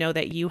does,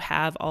 that you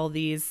have all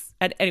these.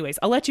 Anyways,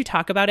 I'll let you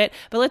talk about it,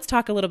 but let's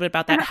talk a little bit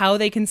about that, how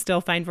they can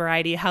still find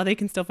variety, how they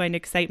can still find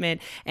excitement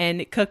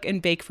and cook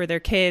and bake for their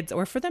kids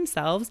or for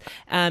themselves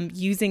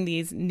using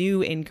these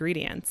new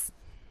ingredients.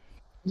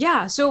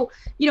 Yeah. So,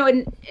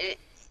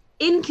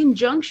 in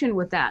conjunction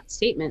with that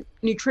statement,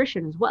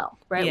 nutrition as well,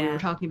 right? We were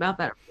talking about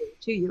that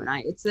to you and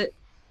I. It's that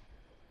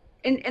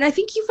and I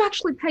think you've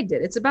actually pegged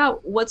it. It's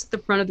about what's at the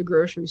front of the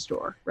grocery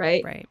store,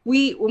 right? Right.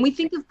 When we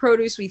think of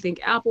produce, we think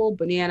apple,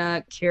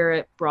 banana,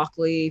 carrot,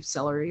 broccoli,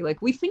 celery.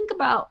 Like we think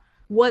about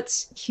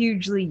what's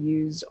hugely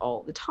used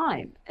all the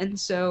time. And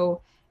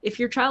so if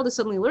your child is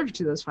suddenly allergic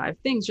to those 5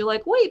 things, you're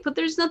like, wait, but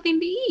there's nothing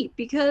to eat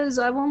because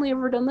I've only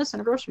ever done this in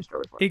a grocery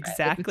store before.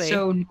 Exactly.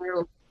 Right? It's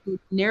so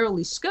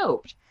narrowly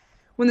scoped.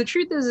 When the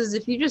truth is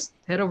if you just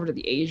head over to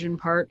the Asian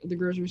part of the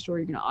grocery store,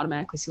 you're going to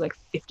automatically see like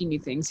 50 new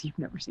things you've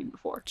never seen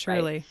before.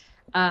 Truly.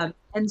 Right?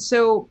 And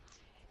so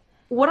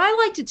what I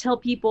like to tell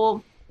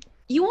people,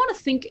 you want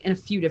to think in a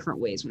few different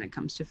ways when it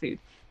comes to food.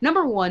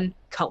 Number one,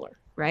 color,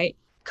 right?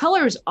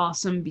 Color is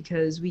awesome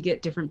because we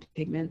get different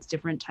pigments,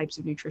 different types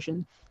of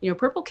nutrition.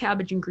 Purple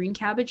cabbage and green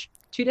cabbage,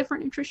 2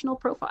 different nutritional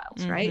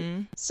profiles, right?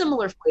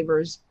 Similar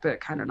flavors, but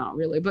kind of not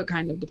really, but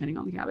kind of depending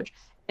on the cabbage.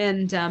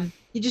 And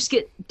you just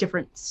get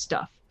different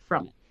stuff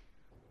from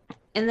it.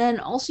 And then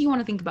also you want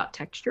to think about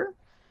texture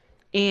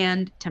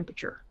and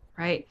temperature,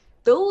 right?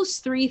 Those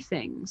 3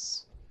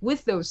 things,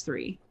 with those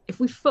 3, if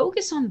we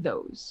focus on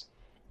those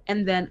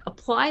and then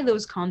apply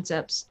those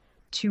concepts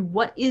to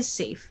what is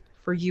safe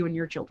for you and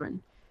your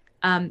children,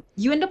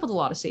 you end up with a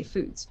lot of safe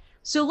foods.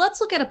 So let's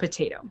look at a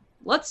potato.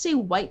 Let's say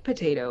white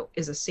potato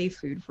is a safe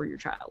food for your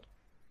child.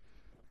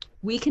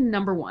 We can,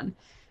 number one,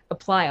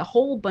 apply a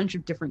whole bunch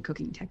of different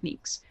cooking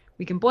techniques.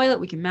 We can boil it,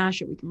 we can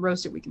mash it, we can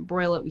roast it, we can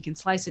broil it, we can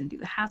slice it and do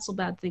the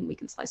Hasselblad thing, we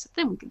can slice it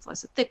thin, we can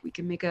slice it thick, we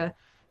can make a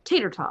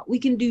tater tot, we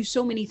can do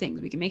so many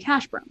things, we can make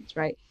hash browns,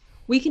 right?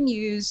 We can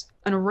use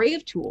an array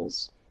of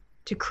tools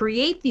to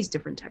create these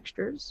different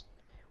textures.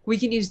 We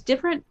can use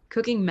different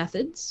cooking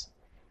methods.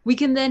 We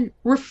can then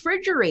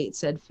refrigerate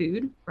said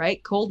food,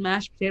 right? Cold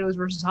mashed potatoes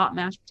versus hot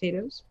mashed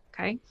potatoes,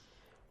 okay?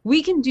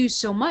 We can do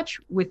so much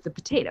with the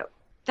potato.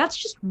 That's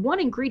just one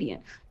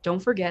ingredient. Don't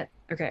forget,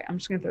 okay, I'm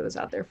just going to throw this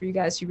out there for you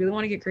guys. If you really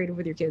want to get creative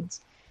with your kids,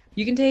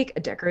 you can take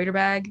a decorator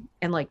bag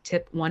and like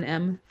tip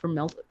 1M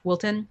from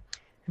Wilton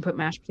and put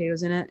mashed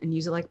potatoes in it and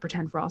use it like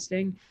pretend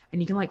frosting.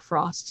 And you can like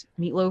frost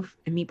meatloaf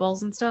and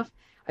meatballs and stuff.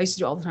 I used to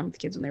do all the time with the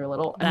kids when they were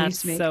little. And That's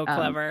so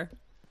clever.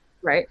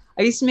 Right?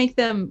 I used to make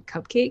them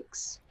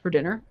cupcakes for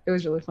dinner. It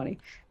was really funny.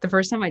 The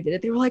first time I did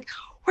it, they were like,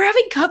 we're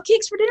having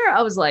cupcakes for dinner?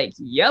 I was like,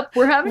 yep,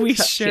 we're having we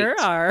cupcakes. Sure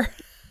are.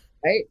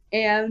 Right?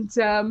 And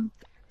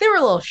they were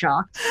a little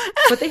shocked,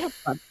 but they had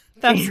fun.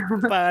 That's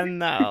fun,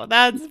 though.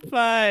 That's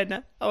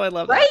fun. Oh, I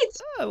love that. Right?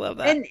 I love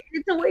that. And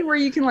it's a way where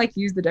you can like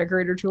use the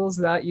decorator tools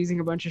without using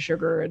a bunch of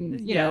sugar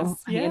and,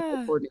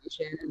 hand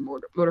coordination and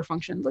motor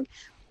functions. Like,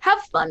 have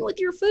fun with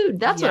your food.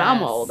 That's what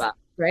I'm all about,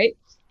 right?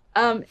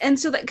 And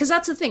so because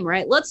that's the thing,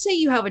 right? Let's say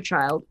you have a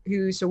child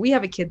so we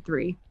have a kid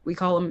 3. We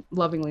call him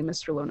lovingly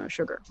Mr. Low No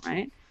Sugar,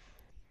 right?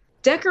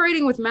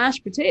 Decorating with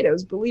mashed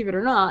potatoes, believe it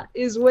or not,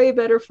 is way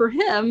better for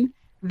him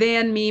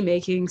than me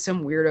making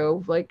some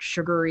weirdo like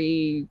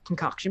sugary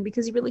concoction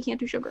because he really can't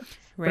do sugar.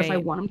 Right. But if I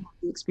want him to have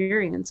the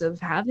experience of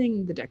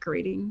having the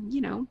decorating,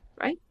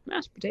 right?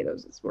 Mashed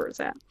potatoes is where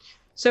it's at.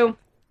 So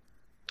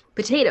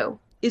potato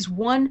is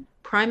one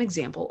prime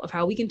example of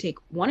how we can take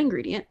one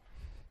ingredient,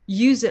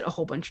 use it a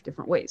whole bunch of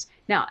different ways.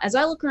 Now, as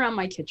I look around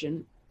my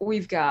kitchen,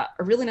 we've got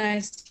a really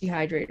nice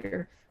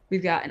dehydrator.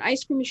 We've got an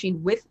ice cream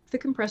machine with the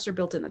compressor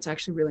built in. That's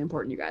actually really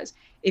important, you guys.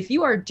 If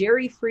you are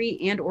dairy-free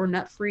and or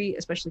nut-free,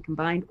 especially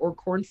combined, or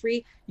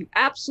corn-free, you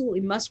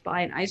absolutely must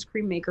buy an ice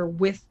cream maker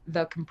with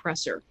the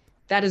compressor.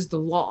 That is the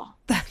law.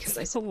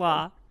 That's the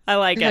law. I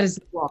like it. That is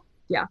the law.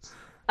 Yeah.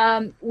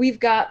 We've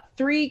got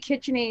 3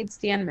 KitchenAid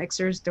stand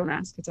mixers. Don't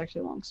ask. It's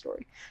actually a long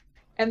story.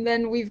 And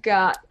then we've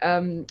got a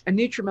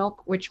Nutrimilk,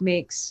 which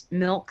makes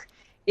milk.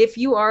 If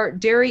you are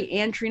dairy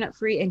and tree nut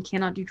free and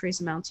cannot do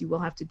trace amounts, you will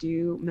have to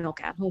do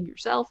milk at home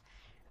yourself.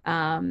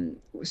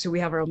 So we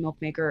have our own milk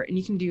maker, and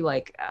you can do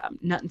like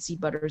nut and seed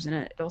butters in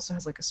it. It also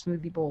has like a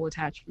smoothie bowl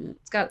attachment.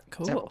 It's got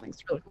several things.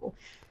 It's really cool.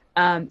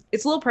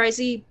 It's a little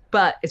pricey,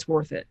 but it's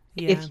worth it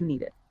if you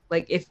need it.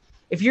 Like if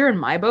you're in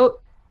my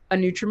boat, a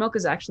Nutrimilk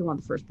is actually one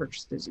of the first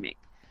purchases you make.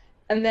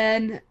 And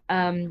then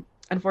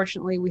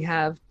unfortunately, we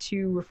have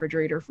 2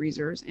 refrigerator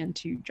freezers and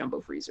 2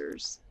 jumbo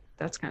freezers.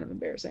 That's kind of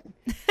embarrassing.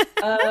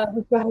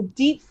 We've got a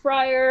deep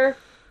fryer,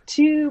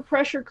 2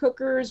 pressure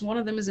cookers. One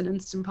of them is an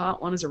Instant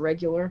Pot. One is a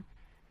regular.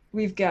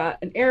 We've got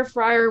an air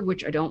fryer,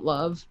 which I don't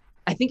love.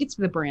 I think it's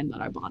the brand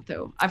that I bought,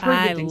 though. I've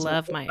heard good things. I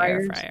love my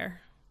air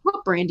fryer.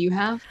 What brand do you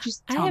have?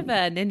 I have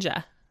a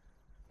Ninja.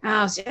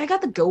 Oh, see, I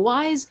got the Go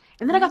Wise,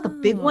 and then I got the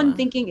big one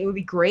thinking it would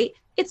be great.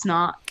 It's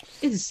not.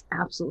 It is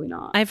absolutely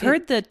not. I've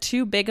heard the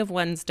too big of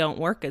ones don't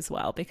work as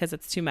well because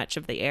it's too much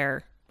of the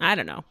air. I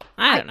don't know.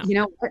 You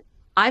know what?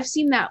 I've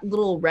seen that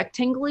little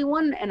rectangle-y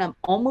one, and I'm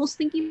almost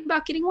thinking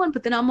about getting one,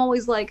 but then I'm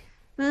always like,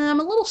 I'm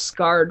a little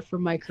scarred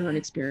from my current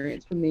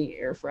experience from the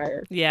air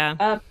fryer. Yeah.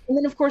 And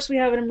then, of course, we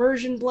have an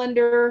immersion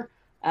blender.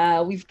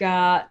 We've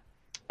got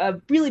a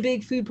really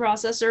big food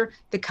processor,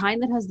 the kind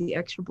that has the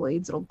extra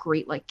blades that'll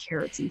grate like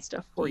carrots and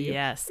stuff for you.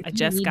 Yes, I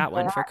just got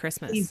one for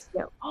Christmas.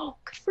 Oh,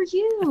 good for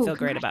you. I feel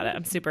great about it.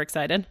 I'm super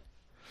excited.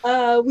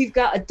 We've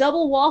got a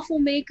double waffle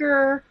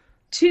maker,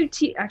 2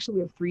 tea. Actually,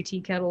 we have 3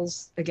 tea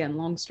kettles. Again,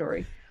 long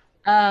story.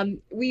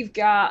 We've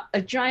got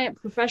a giant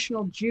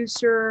professional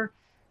juicer,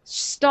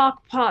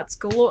 stock pots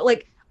galore.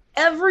 Like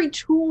every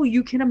tool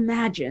you can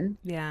imagine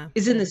Yeah.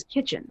 is in this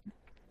kitchen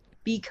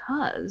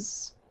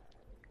because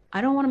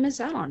I don't want to miss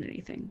out on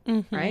anything,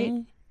 right?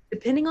 Mm-hmm.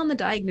 Depending on the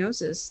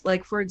diagnosis,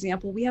 like for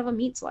example, we have a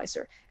meat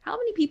slicer. How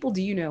many people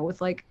do you know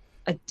with like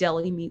a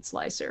deli meat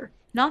slicer?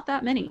 Not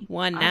that many.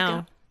 One I've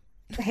got,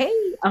 now. hey,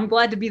 I'm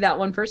glad to be that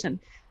one person.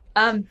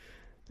 Um,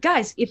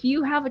 Guys, if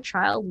you have a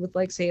child with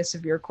like say a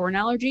severe corn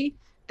allergy,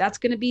 that's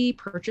going to be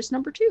purchase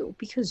number 2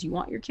 because you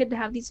want your kid to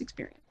have these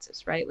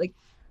experiences, right? Like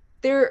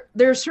there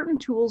are certain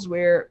tools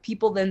where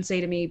people then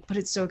say to me, but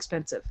it's so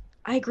expensive.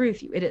 I agree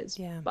with you, it is.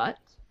 Yeah. But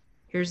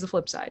here's the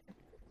flip side.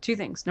 2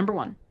 things. Number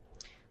 1,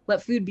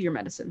 let food be your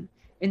medicine.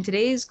 In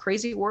today's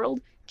crazy world,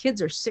 kids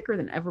are sicker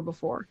than ever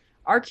before.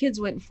 Our kids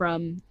went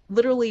from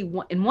literally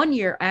in 1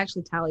 year, I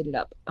actually tallied it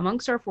up.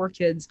 Amongst our 4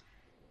 kids,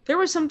 there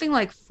was something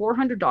like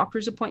 400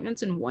 doctor's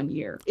appointments in 1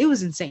 year. It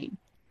was insane.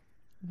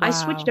 I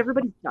switched Wow.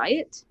 everybody's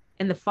diet,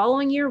 and the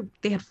following year,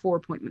 they had 4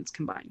 appointments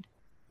combined.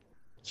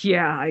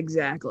 Yeah,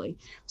 exactly.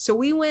 So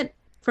we went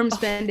from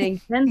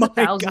spending tens of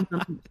My thousands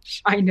on,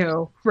 gosh. I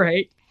know,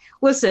 right?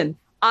 Listen,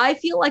 I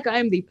feel like I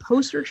am the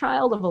poster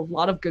child of a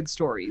lot of good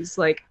stories.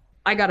 Like,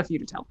 I got a few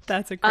to tell.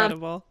 That's Um,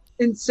 incredible.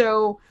 and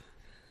so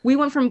we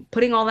went from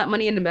putting all that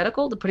money into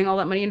medical to putting all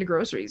that money into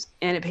groceries,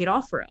 and it paid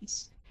off for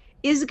us.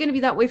 Is it going to be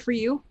that way for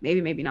you?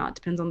 Maybe, maybe not.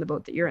 Depends on the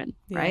boat that you're in,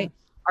 Yeah. right?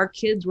 Our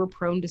kids were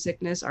prone to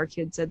sickness. Our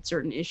kids had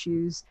certain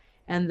issues.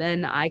 And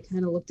then I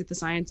kind of looked at the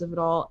science of it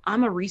all.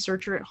 I'm a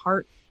researcher at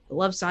heart. I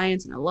love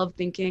science and I love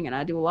thinking and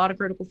I do a lot of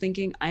critical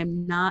thinking. I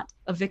am not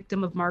a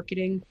victim of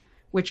marketing,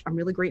 which I'm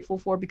really grateful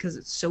for because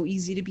it's so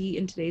easy to be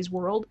in today's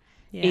world.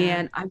 Yeah.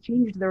 And I've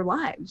changed their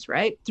lives,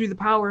 right? Through the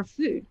power of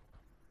food.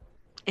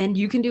 And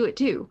you can do it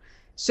too.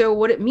 So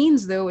what it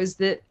means though is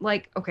that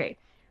like, okay,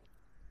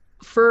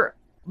 for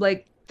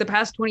like the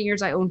past 20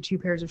 years, I owned 2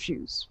 pairs of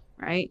shoes,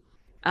 right?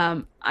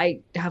 I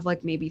have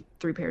like maybe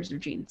 3 pairs of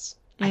jeans,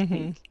 I Mm-hmm.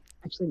 think.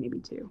 Actually, maybe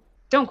 2.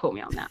 Don't quote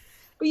me on that.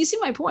 But you see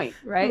my point,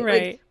 right? Like,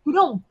 Right. we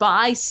don't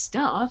buy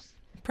stuff.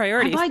 I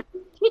Priorities. buy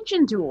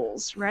kitchen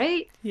tools,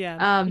 right?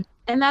 Yeah.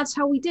 And that's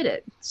how we did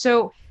it.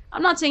 So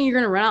I'm not saying you're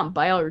going to run out and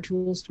buy all your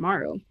tools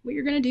tomorrow. What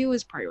you're going to do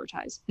is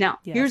prioritize. Now,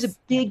 here's a Yes.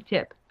 big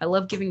tip. I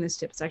love giving this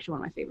tip. It's actually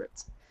one of my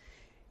favorites.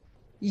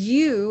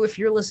 You, if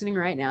you're listening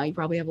right now, you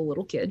probably have a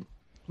little kid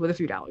with a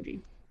food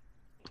allergy.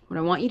 What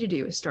I want you to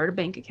do is start a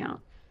bank account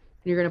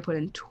and you're going to put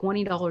in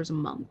 $20 a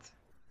month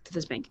to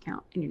this bank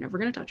account and you're never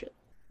going to touch it.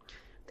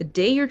 The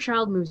day your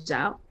child moves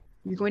out,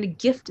 you're going to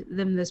gift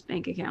them this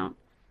bank account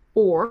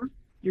or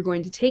you're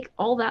going to take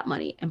all that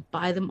money and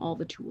buy them all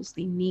the tools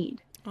they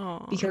need.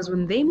 Oh. Because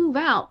when they move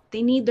out,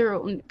 they need their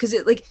own. Because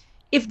it like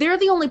if they're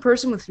the only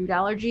person with food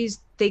allergies,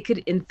 they could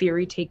in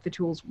theory take the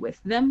tools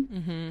with them.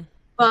 Mm-hmm.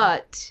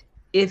 But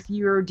if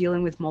you're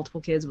dealing with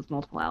multiple kids with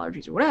multiple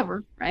allergies or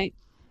whatever, right?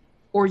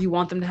 Or you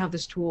want them to have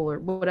this tool or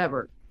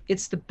whatever,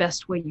 it's the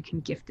best way you can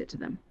gift it to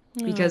them.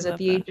 Oh, Because I at love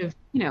the that. age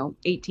of,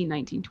 18,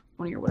 19,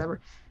 20 or whatever,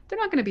 they're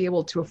not going to be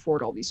able to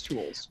afford all these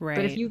tools. But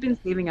if Right. you've been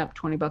saving up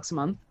 $20 a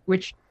month,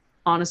 which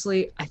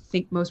honestly, I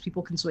think most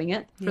people can swing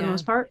it for the Yeah.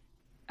 most part,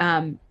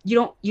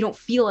 you don't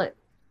feel it,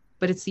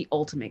 but it's the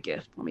ultimate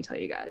gift. Let me tell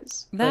you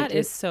guys. That Like,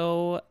 is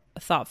so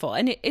thoughtful,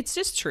 and it's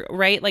just true,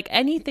 right? Like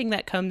anything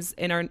that comes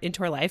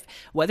into our life,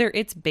 whether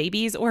it's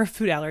babies or a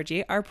food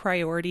allergy, our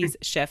priorities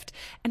shift,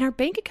 and our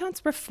bank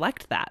accounts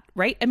reflect that,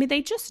 right? I mean,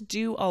 they just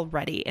do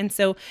already, and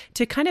so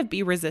to kind of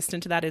be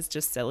resistant to that is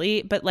just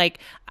silly. But like,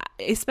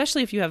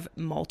 especially if you have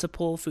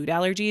multiple food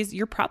allergies,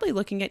 you're probably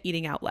looking at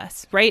eating out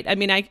less, right? I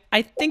mean,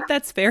 I think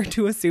that's fair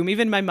to assume.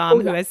 Even my mom,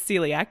 who has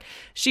celiac,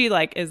 she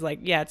is like,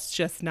 yeah, it's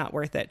just not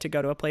worth it to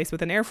go to a place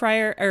with an air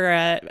fryer or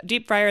a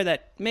deep fryer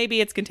that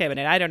maybe it's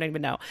contaminated. I don't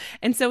even know.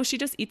 And so she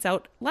just eats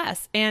out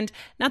less. And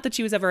not that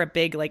she was ever a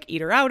big like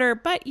eater outer,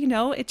 but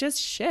it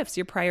just shifts.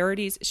 Your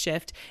priorities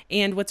shift.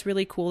 And what's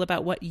really cool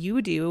about what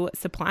you do,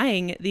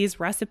 supplying these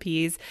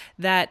recipes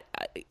that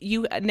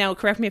you now,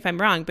 correct me if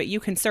I'm wrong, but you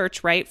can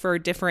search, right, for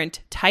different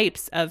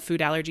types of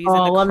food allergies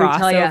and the let me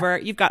tell ya,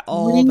 crossover. You've got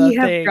all the we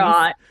have things.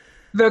 got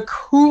the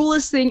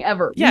coolest thing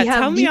ever. Yeah, We have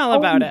tell me the all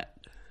about it.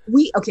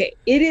 Okay,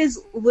 it is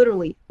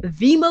literally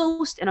the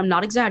most, and I'm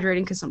not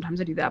exaggerating because sometimes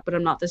I do that, but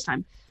I'm not this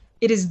time.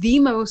 It is the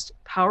most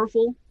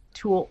powerful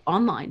tool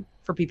online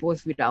for people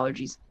with food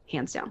allergies,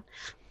 hands down.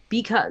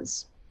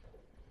 Because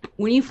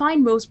when you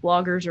find most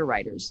bloggers or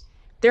writers,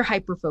 they're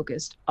hyper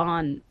focused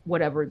on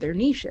whatever their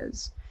niche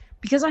is.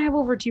 Because I have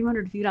over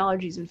 200 food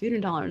allergies and food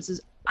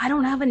intolerances, I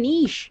don't have a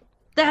niche.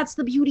 That's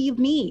the beauty of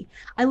me.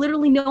 I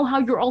literally know how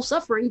you're all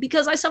suffering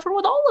because I suffer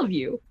with all of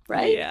you,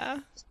 right? Yeah.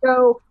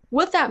 So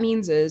what that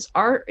means is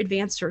our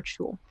advanced search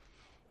tool,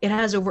 it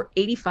has over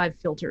 85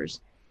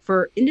 filters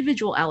for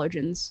individual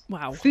allergens,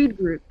 Wow. food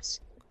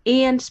groups,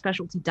 and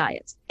specialty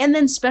diets, and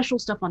then special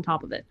stuff on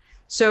top of it.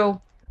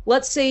 So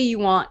let's say you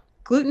want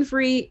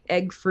gluten-free,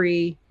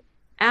 egg-free,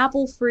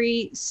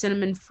 apple-free,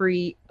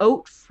 cinnamon-free,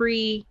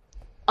 oat-free,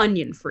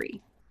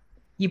 onion-free.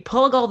 You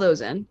plug all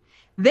those in.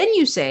 Then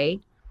you say,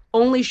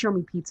 only show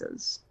me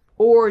pizzas.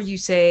 Or you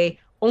say,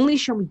 only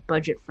show me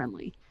budget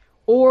friendly.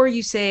 Or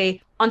you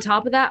say, on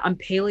top of that, I'm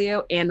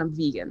paleo and I'm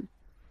vegan.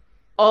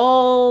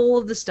 All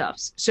of the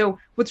stuffs. So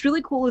what's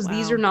really cool is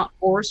these are Wow. not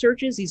or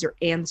searches, these are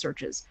and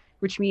searches,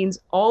 which means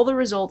all the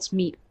results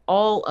meet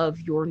all of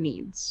your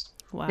needs.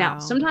 Now, Wow.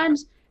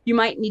 sometimes you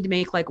might need to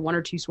make like one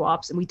or two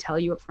swaps, and we tell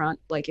you up front,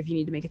 like if you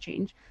need to make a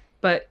change.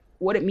 But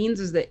what it means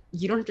is that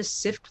you don't have to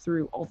sift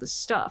through all this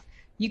stuff.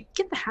 You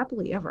get the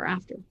happily ever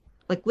after,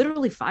 like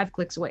literally 5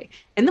 clicks away.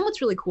 And then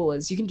what's really cool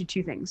is you can do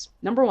two things.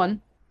 Number one,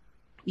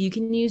 you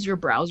can use your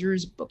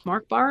browser's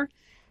bookmark bar.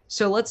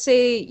 So let's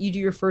say you do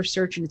your first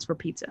search and it's for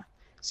pizza.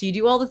 So you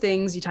do all the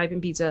things, you type in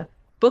pizza,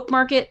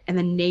 bookmark it, and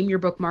then name your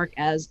bookmark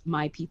as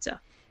my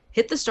pizza.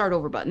 Hit the start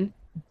over button,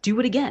 do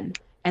it again.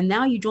 And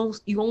now you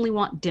only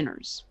want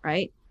dinners,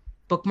 right?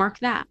 Bookmark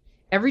that.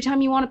 Every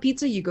time you want a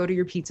pizza, you go to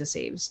your pizza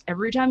saves.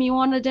 Every time you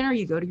want a dinner,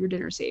 you go to your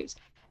dinner saves.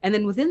 And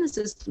then within the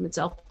system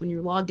itself, when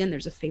you're logged in,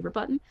 there's a favorite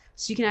button.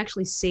 So you can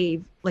actually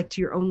save like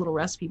to your own little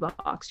recipe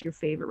box, your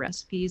favorite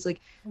recipes. Like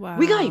Wow.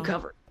 we got you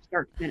covered,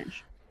 start to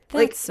finish. That's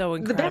Like so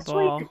the best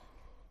way, incredible.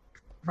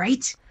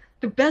 right?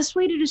 The best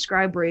way to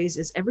describe Raise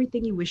is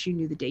everything you wish you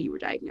knew the day you were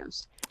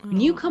diagnosed.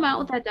 When you come out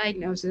with that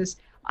diagnosis,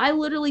 I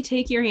literally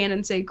take your hand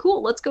and say,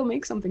 cool, let's go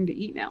make something to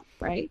eat now,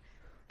 right?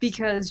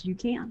 Because you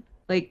can.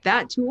 Like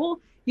that tool,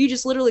 you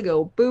just literally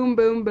go boom,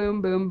 boom,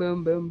 boom, boom,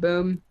 boom, boom,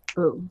 boom,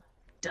 boom,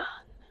 done.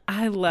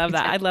 I love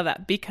that. I Exactly. love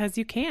that because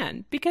you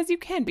can. Because you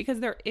can.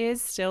 Because there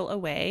is still a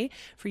way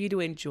for you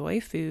to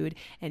enjoy food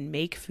and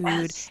make food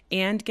Yes.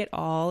 and get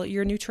all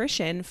your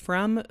nutrition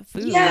from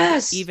food,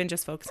 Yes. even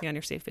just focusing on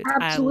your safe foods.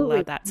 I Absolutely.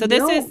 love that. So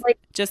this is, Like,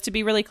 just to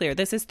be really clear,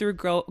 this is through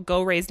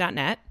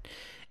GoRaise.net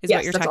is what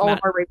yes, you're that's talking all about.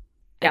 of our Raise,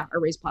 yeah, our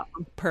Raise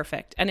platform.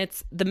 Perfect. And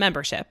it's the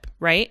membership,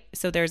 right?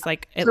 So there's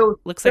like, it So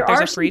looks like there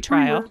there's are a free some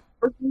free trial.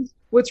 resources.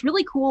 What's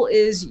really cool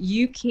is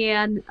you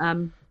can,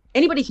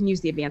 anybody can use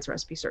the advanced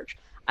recipe search.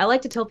 I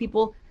like to tell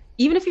people,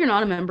 even if you're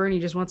not a member and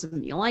you just want some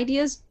meal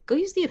ideas, go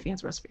use the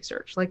advanced recipe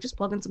search. Like just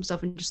plug in some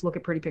stuff and just look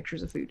at pretty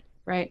pictures of food,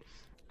 right?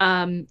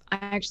 I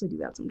actually do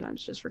that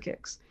sometimes just for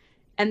kicks.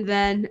 And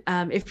then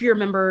if you're a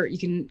member, you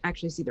can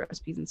actually see the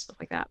recipes and stuff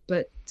like that.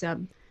 But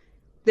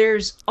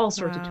there's all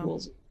sorts of Wow.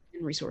 tools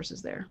and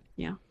resources there.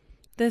 Yeah.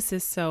 This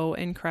is so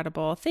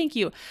incredible. Thank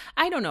you.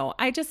 I don't know.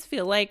 I just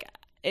feel like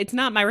it's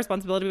not my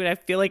responsibility, but I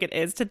feel like it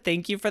is to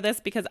thank you for this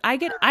because I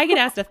get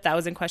asked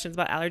 1,000 questions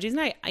about allergies,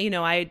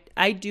 and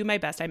I do my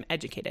best. I'm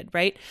educated,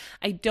 right?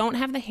 I don't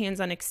have the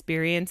hands-on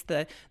experience,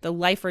 the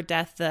life or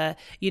death, that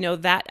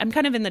I'm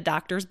kind of in the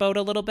doctor's boat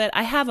a little bit.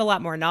 I have a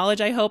lot more knowledge,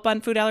 I hope,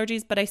 on food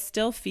allergies, but I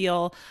still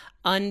feel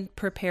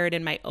unprepared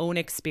in my own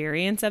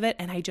experience of it.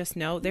 And I just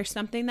know there's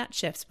something that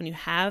shifts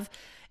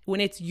when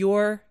it's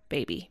your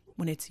baby,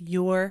 when it's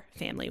your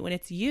family, when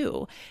it's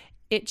you,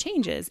 it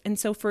changes. And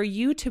so for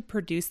you to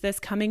produce this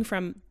coming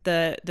from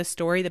the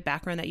story, the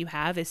background that you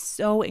have is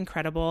so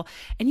incredible.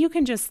 And you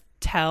can just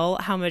tell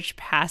how much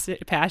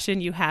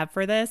passion you have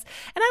for this.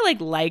 And I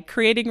like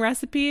creating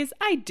recipes.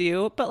 I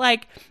do, but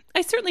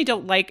I certainly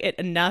don't like it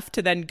enough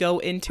to then go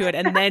into it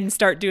and then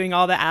start doing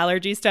all the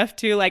allergy stuff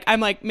too. Like I'm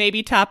like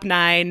maybe top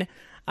 9.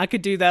 I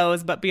could do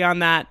those, but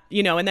beyond that,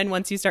 and then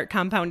once you start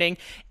compounding,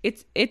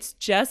 it's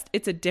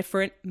a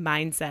different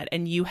mindset,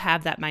 and you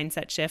have that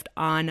mindset shift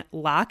on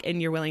lock,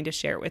 and you're willing to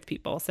share it with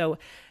people. So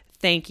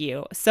thank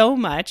you so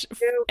much.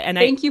 And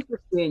Thank you for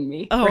seeing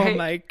me. oh right?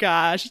 my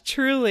gosh,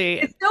 truly.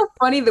 It's so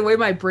funny the way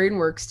my brain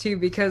works too,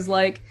 because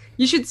like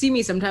you should see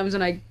me sometimes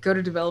when I go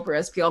to develop a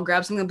recipe, I'll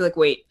grab something and be like,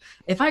 wait,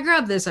 if I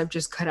grab this, I've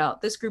just cut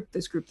out this group,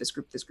 this group, this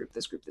group, this group,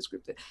 this group, this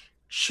group.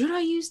 Should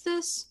I use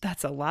this?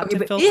 That's a lot Okay, to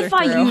but filter if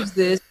I through. use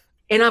this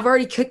and I've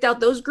already kicked out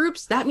those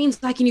groups, that means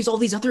I can use all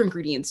these other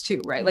ingredients too,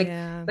 right?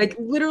 Yeah. Like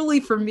literally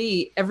for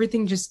me,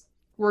 everything just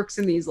works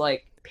in these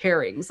like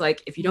pairings.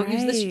 Like if you don't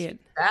use this, you Right. can't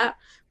use that.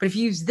 But if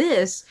you use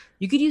this,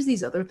 you could use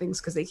these other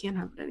things because they can't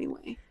have it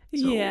anyway.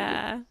 So,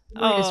 Yeah. it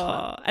really is Oh,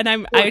 fun.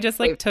 and I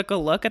just took a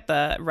look at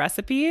the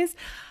recipes.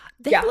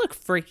 They Yeah. look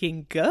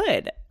freaking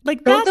good.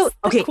 Like Don't that's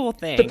the- okay, the cool The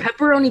thing.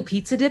 pepperoni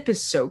pizza dip is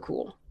so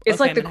cool.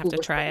 It's Okay, like the I'm gonna have to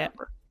coolest try thing it.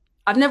 ever.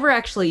 I've never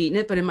actually eaten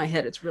it, but in my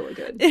head, it's really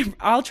good.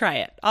 I'll try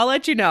it. I'll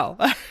let you know.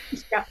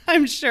 Yeah.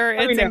 I'm sure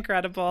Let me it's know.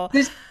 incredible.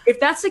 If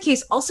that's the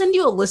case, I'll send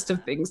you a list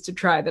of things to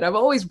try that I've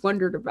always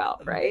wondered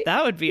about, right?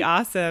 That would be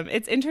awesome.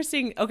 It's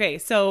interesting. Okay,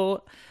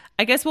 so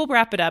I guess we'll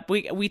wrap it up.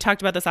 We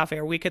talked about this off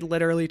air. We could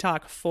literally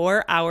talk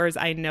 4 hours.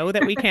 I know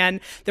that we can.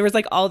 There was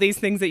like all these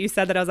things that you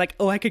said that I was like,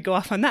 oh, I could go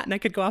off on that and I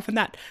could go off on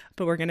that.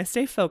 But we're going to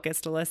stay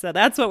focused, Alyssa.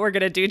 That's what we're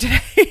going to do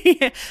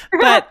today.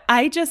 But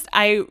I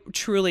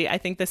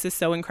think this is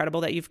so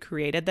incredible that you've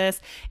created this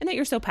and that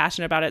you're so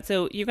passionate about it.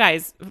 So you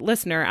guys,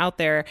 listener out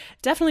there,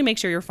 definitely make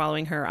sure you're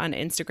following her on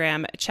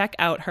Instagram. Check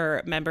out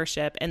her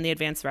membership and the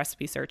advanced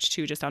recipe search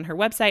too, just on her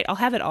website. I'll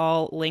have it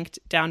all linked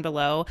down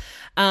below.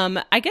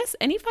 I guess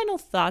any final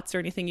thoughts or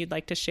anything you'd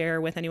like to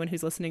share with anyone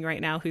who's listening right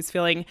now who's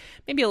feeling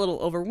maybe a little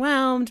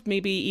overwhelmed,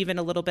 maybe even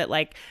a little bit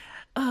like,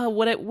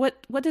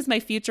 what does my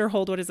future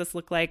hold? What does this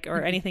look like?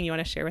 Or anything you want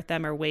to share with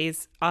them, or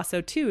ways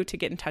also too to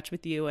get in touch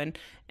with you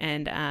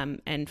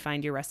and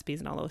find your recipes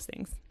and all those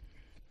things.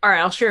 All right,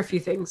 I'll share a few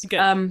things.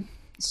 Good.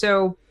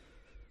 So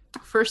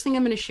first thing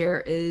I'm going to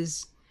share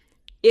is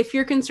if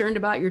you're concerned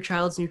about your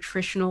child's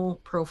nutritional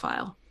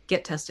profile,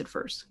 get tested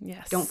first.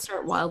 Yes. Don't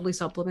start wildly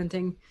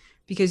supplementing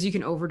because you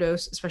can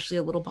overdose, especially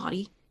a little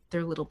body.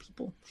 They're little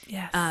people.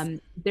 Yes.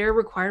 Their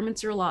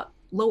requirements are a lot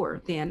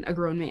lower than a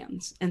grown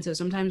man's. And so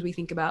sometimes we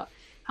think about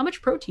how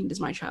much protein does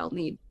my child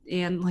need?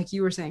 And like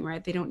you were saying,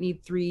 right, they don't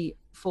need 3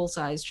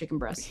 full-size chicken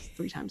breasts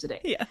 3 times a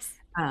day. Yes.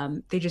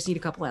 They just need a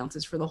couple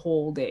ounces for the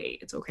whole day.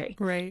 It's okay.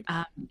 Right.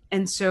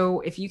 And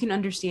so if you can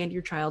understand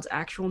your child's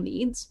actual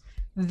needs,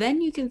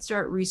 then you can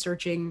start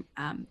researching.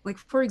 Like,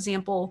 for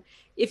example,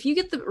 if you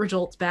get the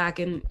results back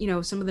and, you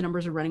know, some of the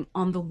numbers are running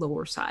on the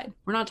lower side,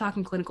 we're not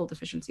talking clinical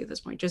deficiency at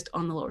this point, just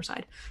on the lower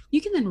side.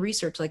 You can then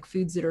research like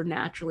foods that are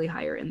naturally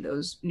higher in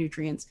those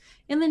nutrients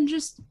and then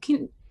just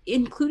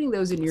including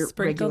those in your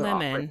sprinkle regular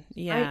them offering,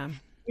 in. Yeah.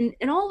 Right?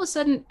 And all of a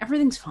sudden,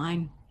 everything's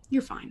fine.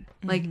 You're fine.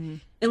 Like,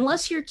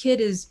 unless your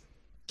kid is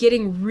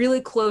getting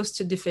really close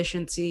to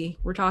deficiency,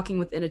 we're talking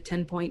within a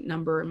 10-point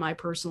number, in my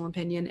personal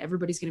opinion.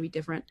 Everybody's going to be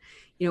different.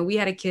 You know, we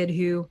had a kid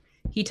who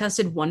he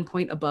tested 1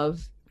 point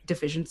above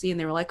deficiency and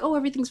they were like, oh,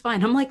 everything's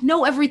fine. I'm like,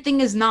 no,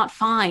 everything is not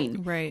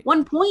fine. Right.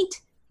 1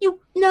 point?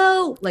 You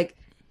know, like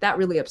that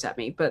really upset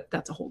me, but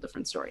that's a whole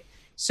different story.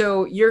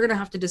 So you're going to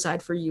have to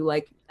decide for you,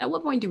 like, at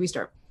what point do we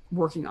start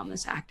working on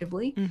this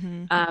actively?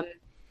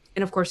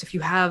 And of course, if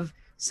you have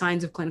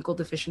signs of clinical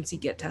deficiency,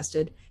 get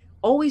tested.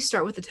 Always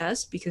start with the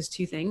test because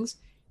 2 things.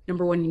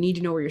 Number 1, you need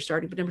to know where you're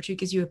starting, but number 2,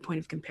 gives you a point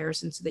of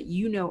comparison so that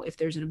you know if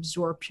there's an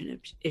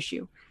absorption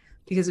issue.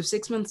 Because if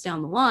 6 months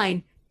down the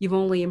line, you've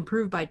only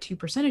improved by 2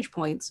 percentage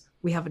points,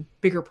 we have a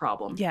bigger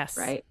problem. Yes.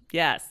 Right?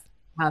 Yes.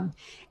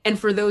 And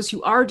for those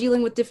who are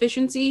dealing with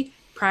deficiency,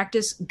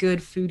 practice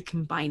good food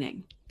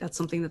combining. That's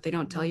something that they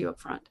don't tell you up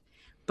front.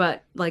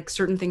 But like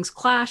certain things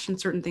clash and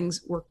certain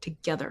things work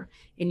together,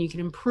 and you can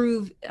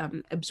improve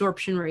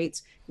absorption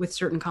rates with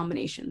certain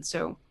combinations.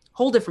 So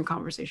whole different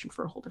conversation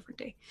for a whole different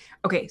day.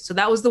 Okay, so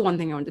that was the one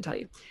thing I wanted to tell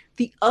you.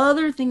 The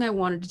other thing I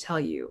wanted to tell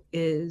you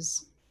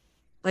is,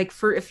 like,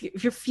 for if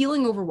you're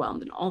feeling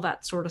overwhelmed and all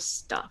that sort of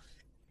stuff,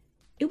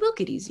 it will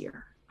get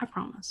easier. I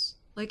promise.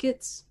 Like,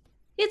 it's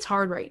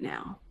hard right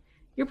now.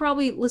 You're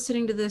probably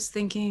listening to this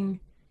thinking,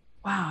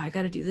 wow, I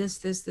got to do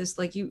this.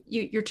 Like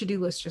your to-do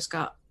list just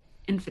got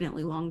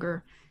infinitely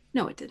longer.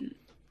 No, it didn't.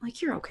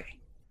 Like, you're okay.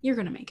 You're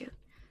going to make it.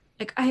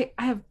 Like, I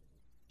have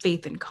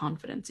faith and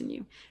confidence in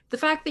you. The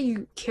fact that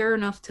you care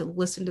enough to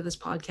listen to this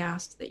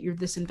podcast, that you're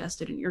this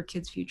invested in your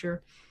kid's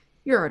future,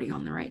 you're already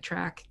on the right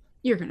track.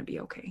 You're going to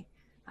be okay.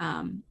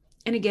 And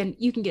again,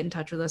 you can get in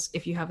touch with us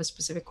if you have a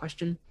specific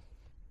question.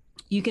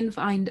 You can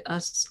find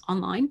us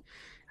online.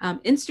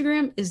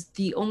 Instagram is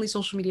the only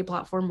social media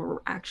platform where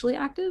we're actually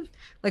active.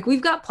 Like,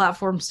 we've got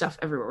platform stuff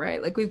everywhere,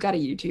 right? Like, we've got a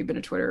YouTube and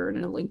a Twitter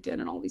and a LinkedIn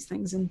and all these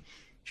things. And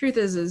truth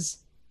is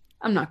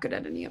I'm not good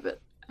at any of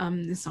it.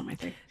 It's not my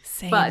thing.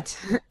 Same. But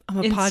I'm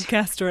a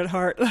podcaster at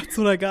heart. That's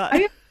what I got.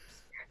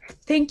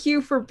 Thank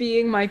you for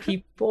being my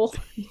people.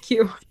 Thank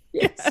you.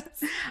 Yes.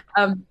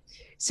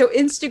 So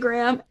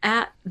Instagram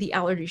at The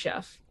Allergy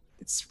Chef.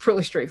 It's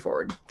really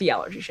straightforward. The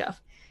Allergy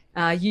Chef.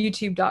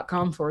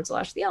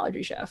 YouTube.com/The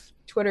Allergy Chef.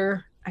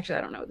 Twitter. Actually,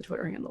 I don't know the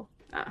Twitter handle.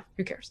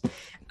 Who cares?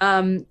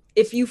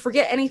 If you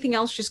forget anything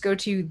else, just go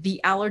to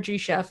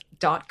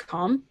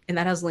theallergychef.com, and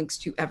that has links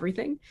to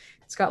everything.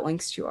 It's got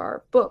links to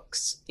our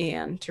books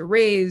and to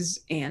Raise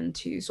and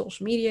to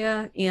social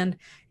media. And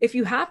if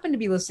you happen to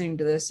be listening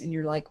to this and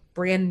you're like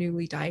brand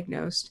newly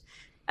diagnosed,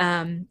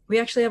 we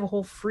actually have a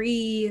whole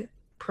free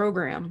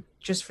program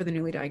just for the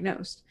newly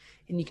diagnosed.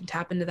 And you can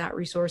tap into that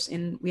resource.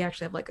 And we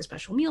actually have like a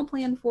special meal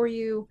plan for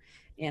you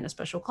and a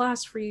special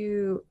class for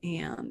you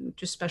and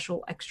just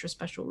extra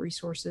special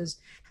resources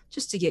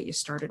just to get you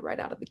started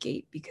right out of the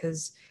gate.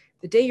 Because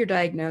the day you're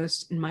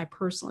diagnosed, in my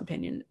personal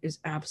opinion, is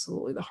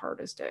absolutely the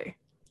hardest day.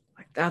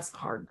 Like, that's the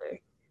hard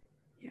day.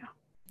 Yeah.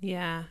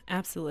 Yeah,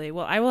 absolutely.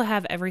 Well, I will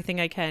have everything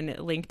I can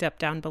linked up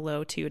down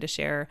below too, to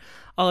share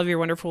all of your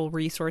wonderful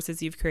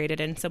resources you've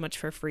created, and so much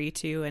for free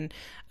too. And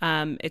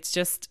it's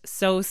just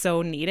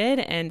so needed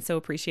and so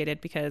appreciated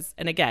because,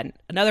 and again,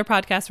 another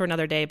podcast for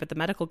another day, but the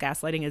medical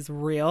gaslighting is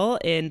real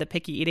in the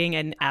picky eating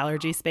and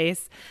allergy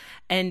space.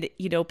 And,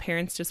 you know,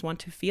 parents just want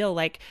to feel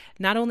like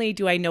not only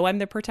do I know I'm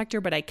the protector,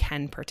 but I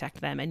can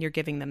protect them, and you're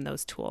giving them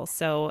those tools.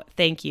 So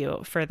thank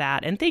you for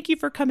that. And thank you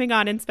for coming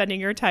on and spending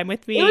your time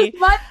with me. It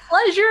was my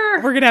pleasure.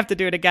 We're going to have to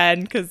do it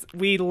again because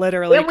we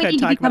literally could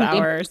talk about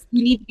hours.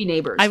 We need to be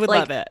neighbors. I would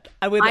love it.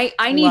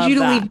 I need you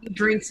to leave me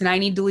drinks and I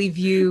need to leave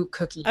you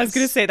cookies. I was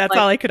going to say that's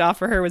all I could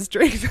offer her was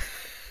drinks.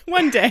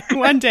 One day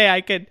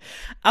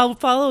I'll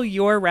follow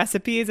your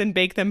recipes and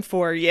bake them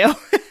for you.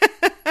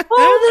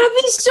 Oh,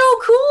 that'd be so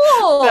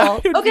cool.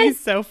 That would be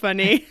so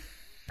funny.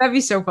 That'd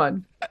be so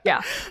fun. Yeah.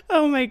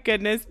 Oh my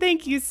goodness.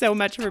 Thank you so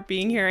much for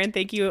being here. And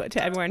thank you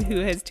to everyone who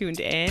has tuned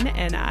in.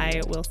 And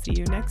I will see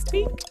you next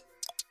week.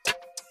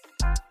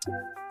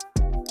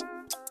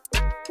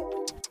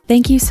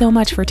 Thank you so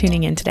much for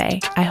tuning in today.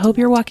 I hope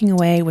you're walking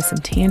away with some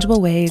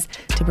tangible ways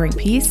to bring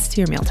peace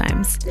to your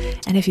mealtimes.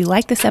 And if you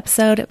like this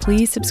episode,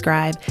 please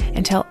subscribe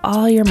and tell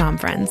all your mom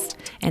friends.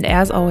 And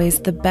as always,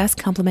 the best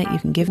compliment you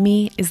can give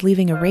me is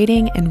leaving a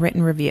rating and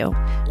written review,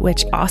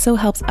 which also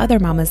helps other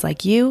mamas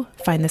like you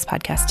find this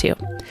podcast too.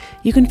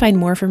 You can find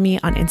more from me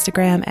on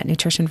Instagram at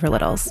Nutrition for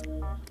Littles.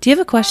 Do you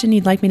have a question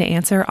you'd like me to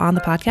answer on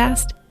the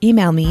podcast?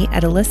 Email me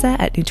at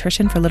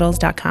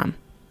alyssa@nutritionforlittles.com.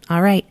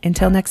 All right,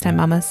 until next time,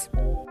 mamas.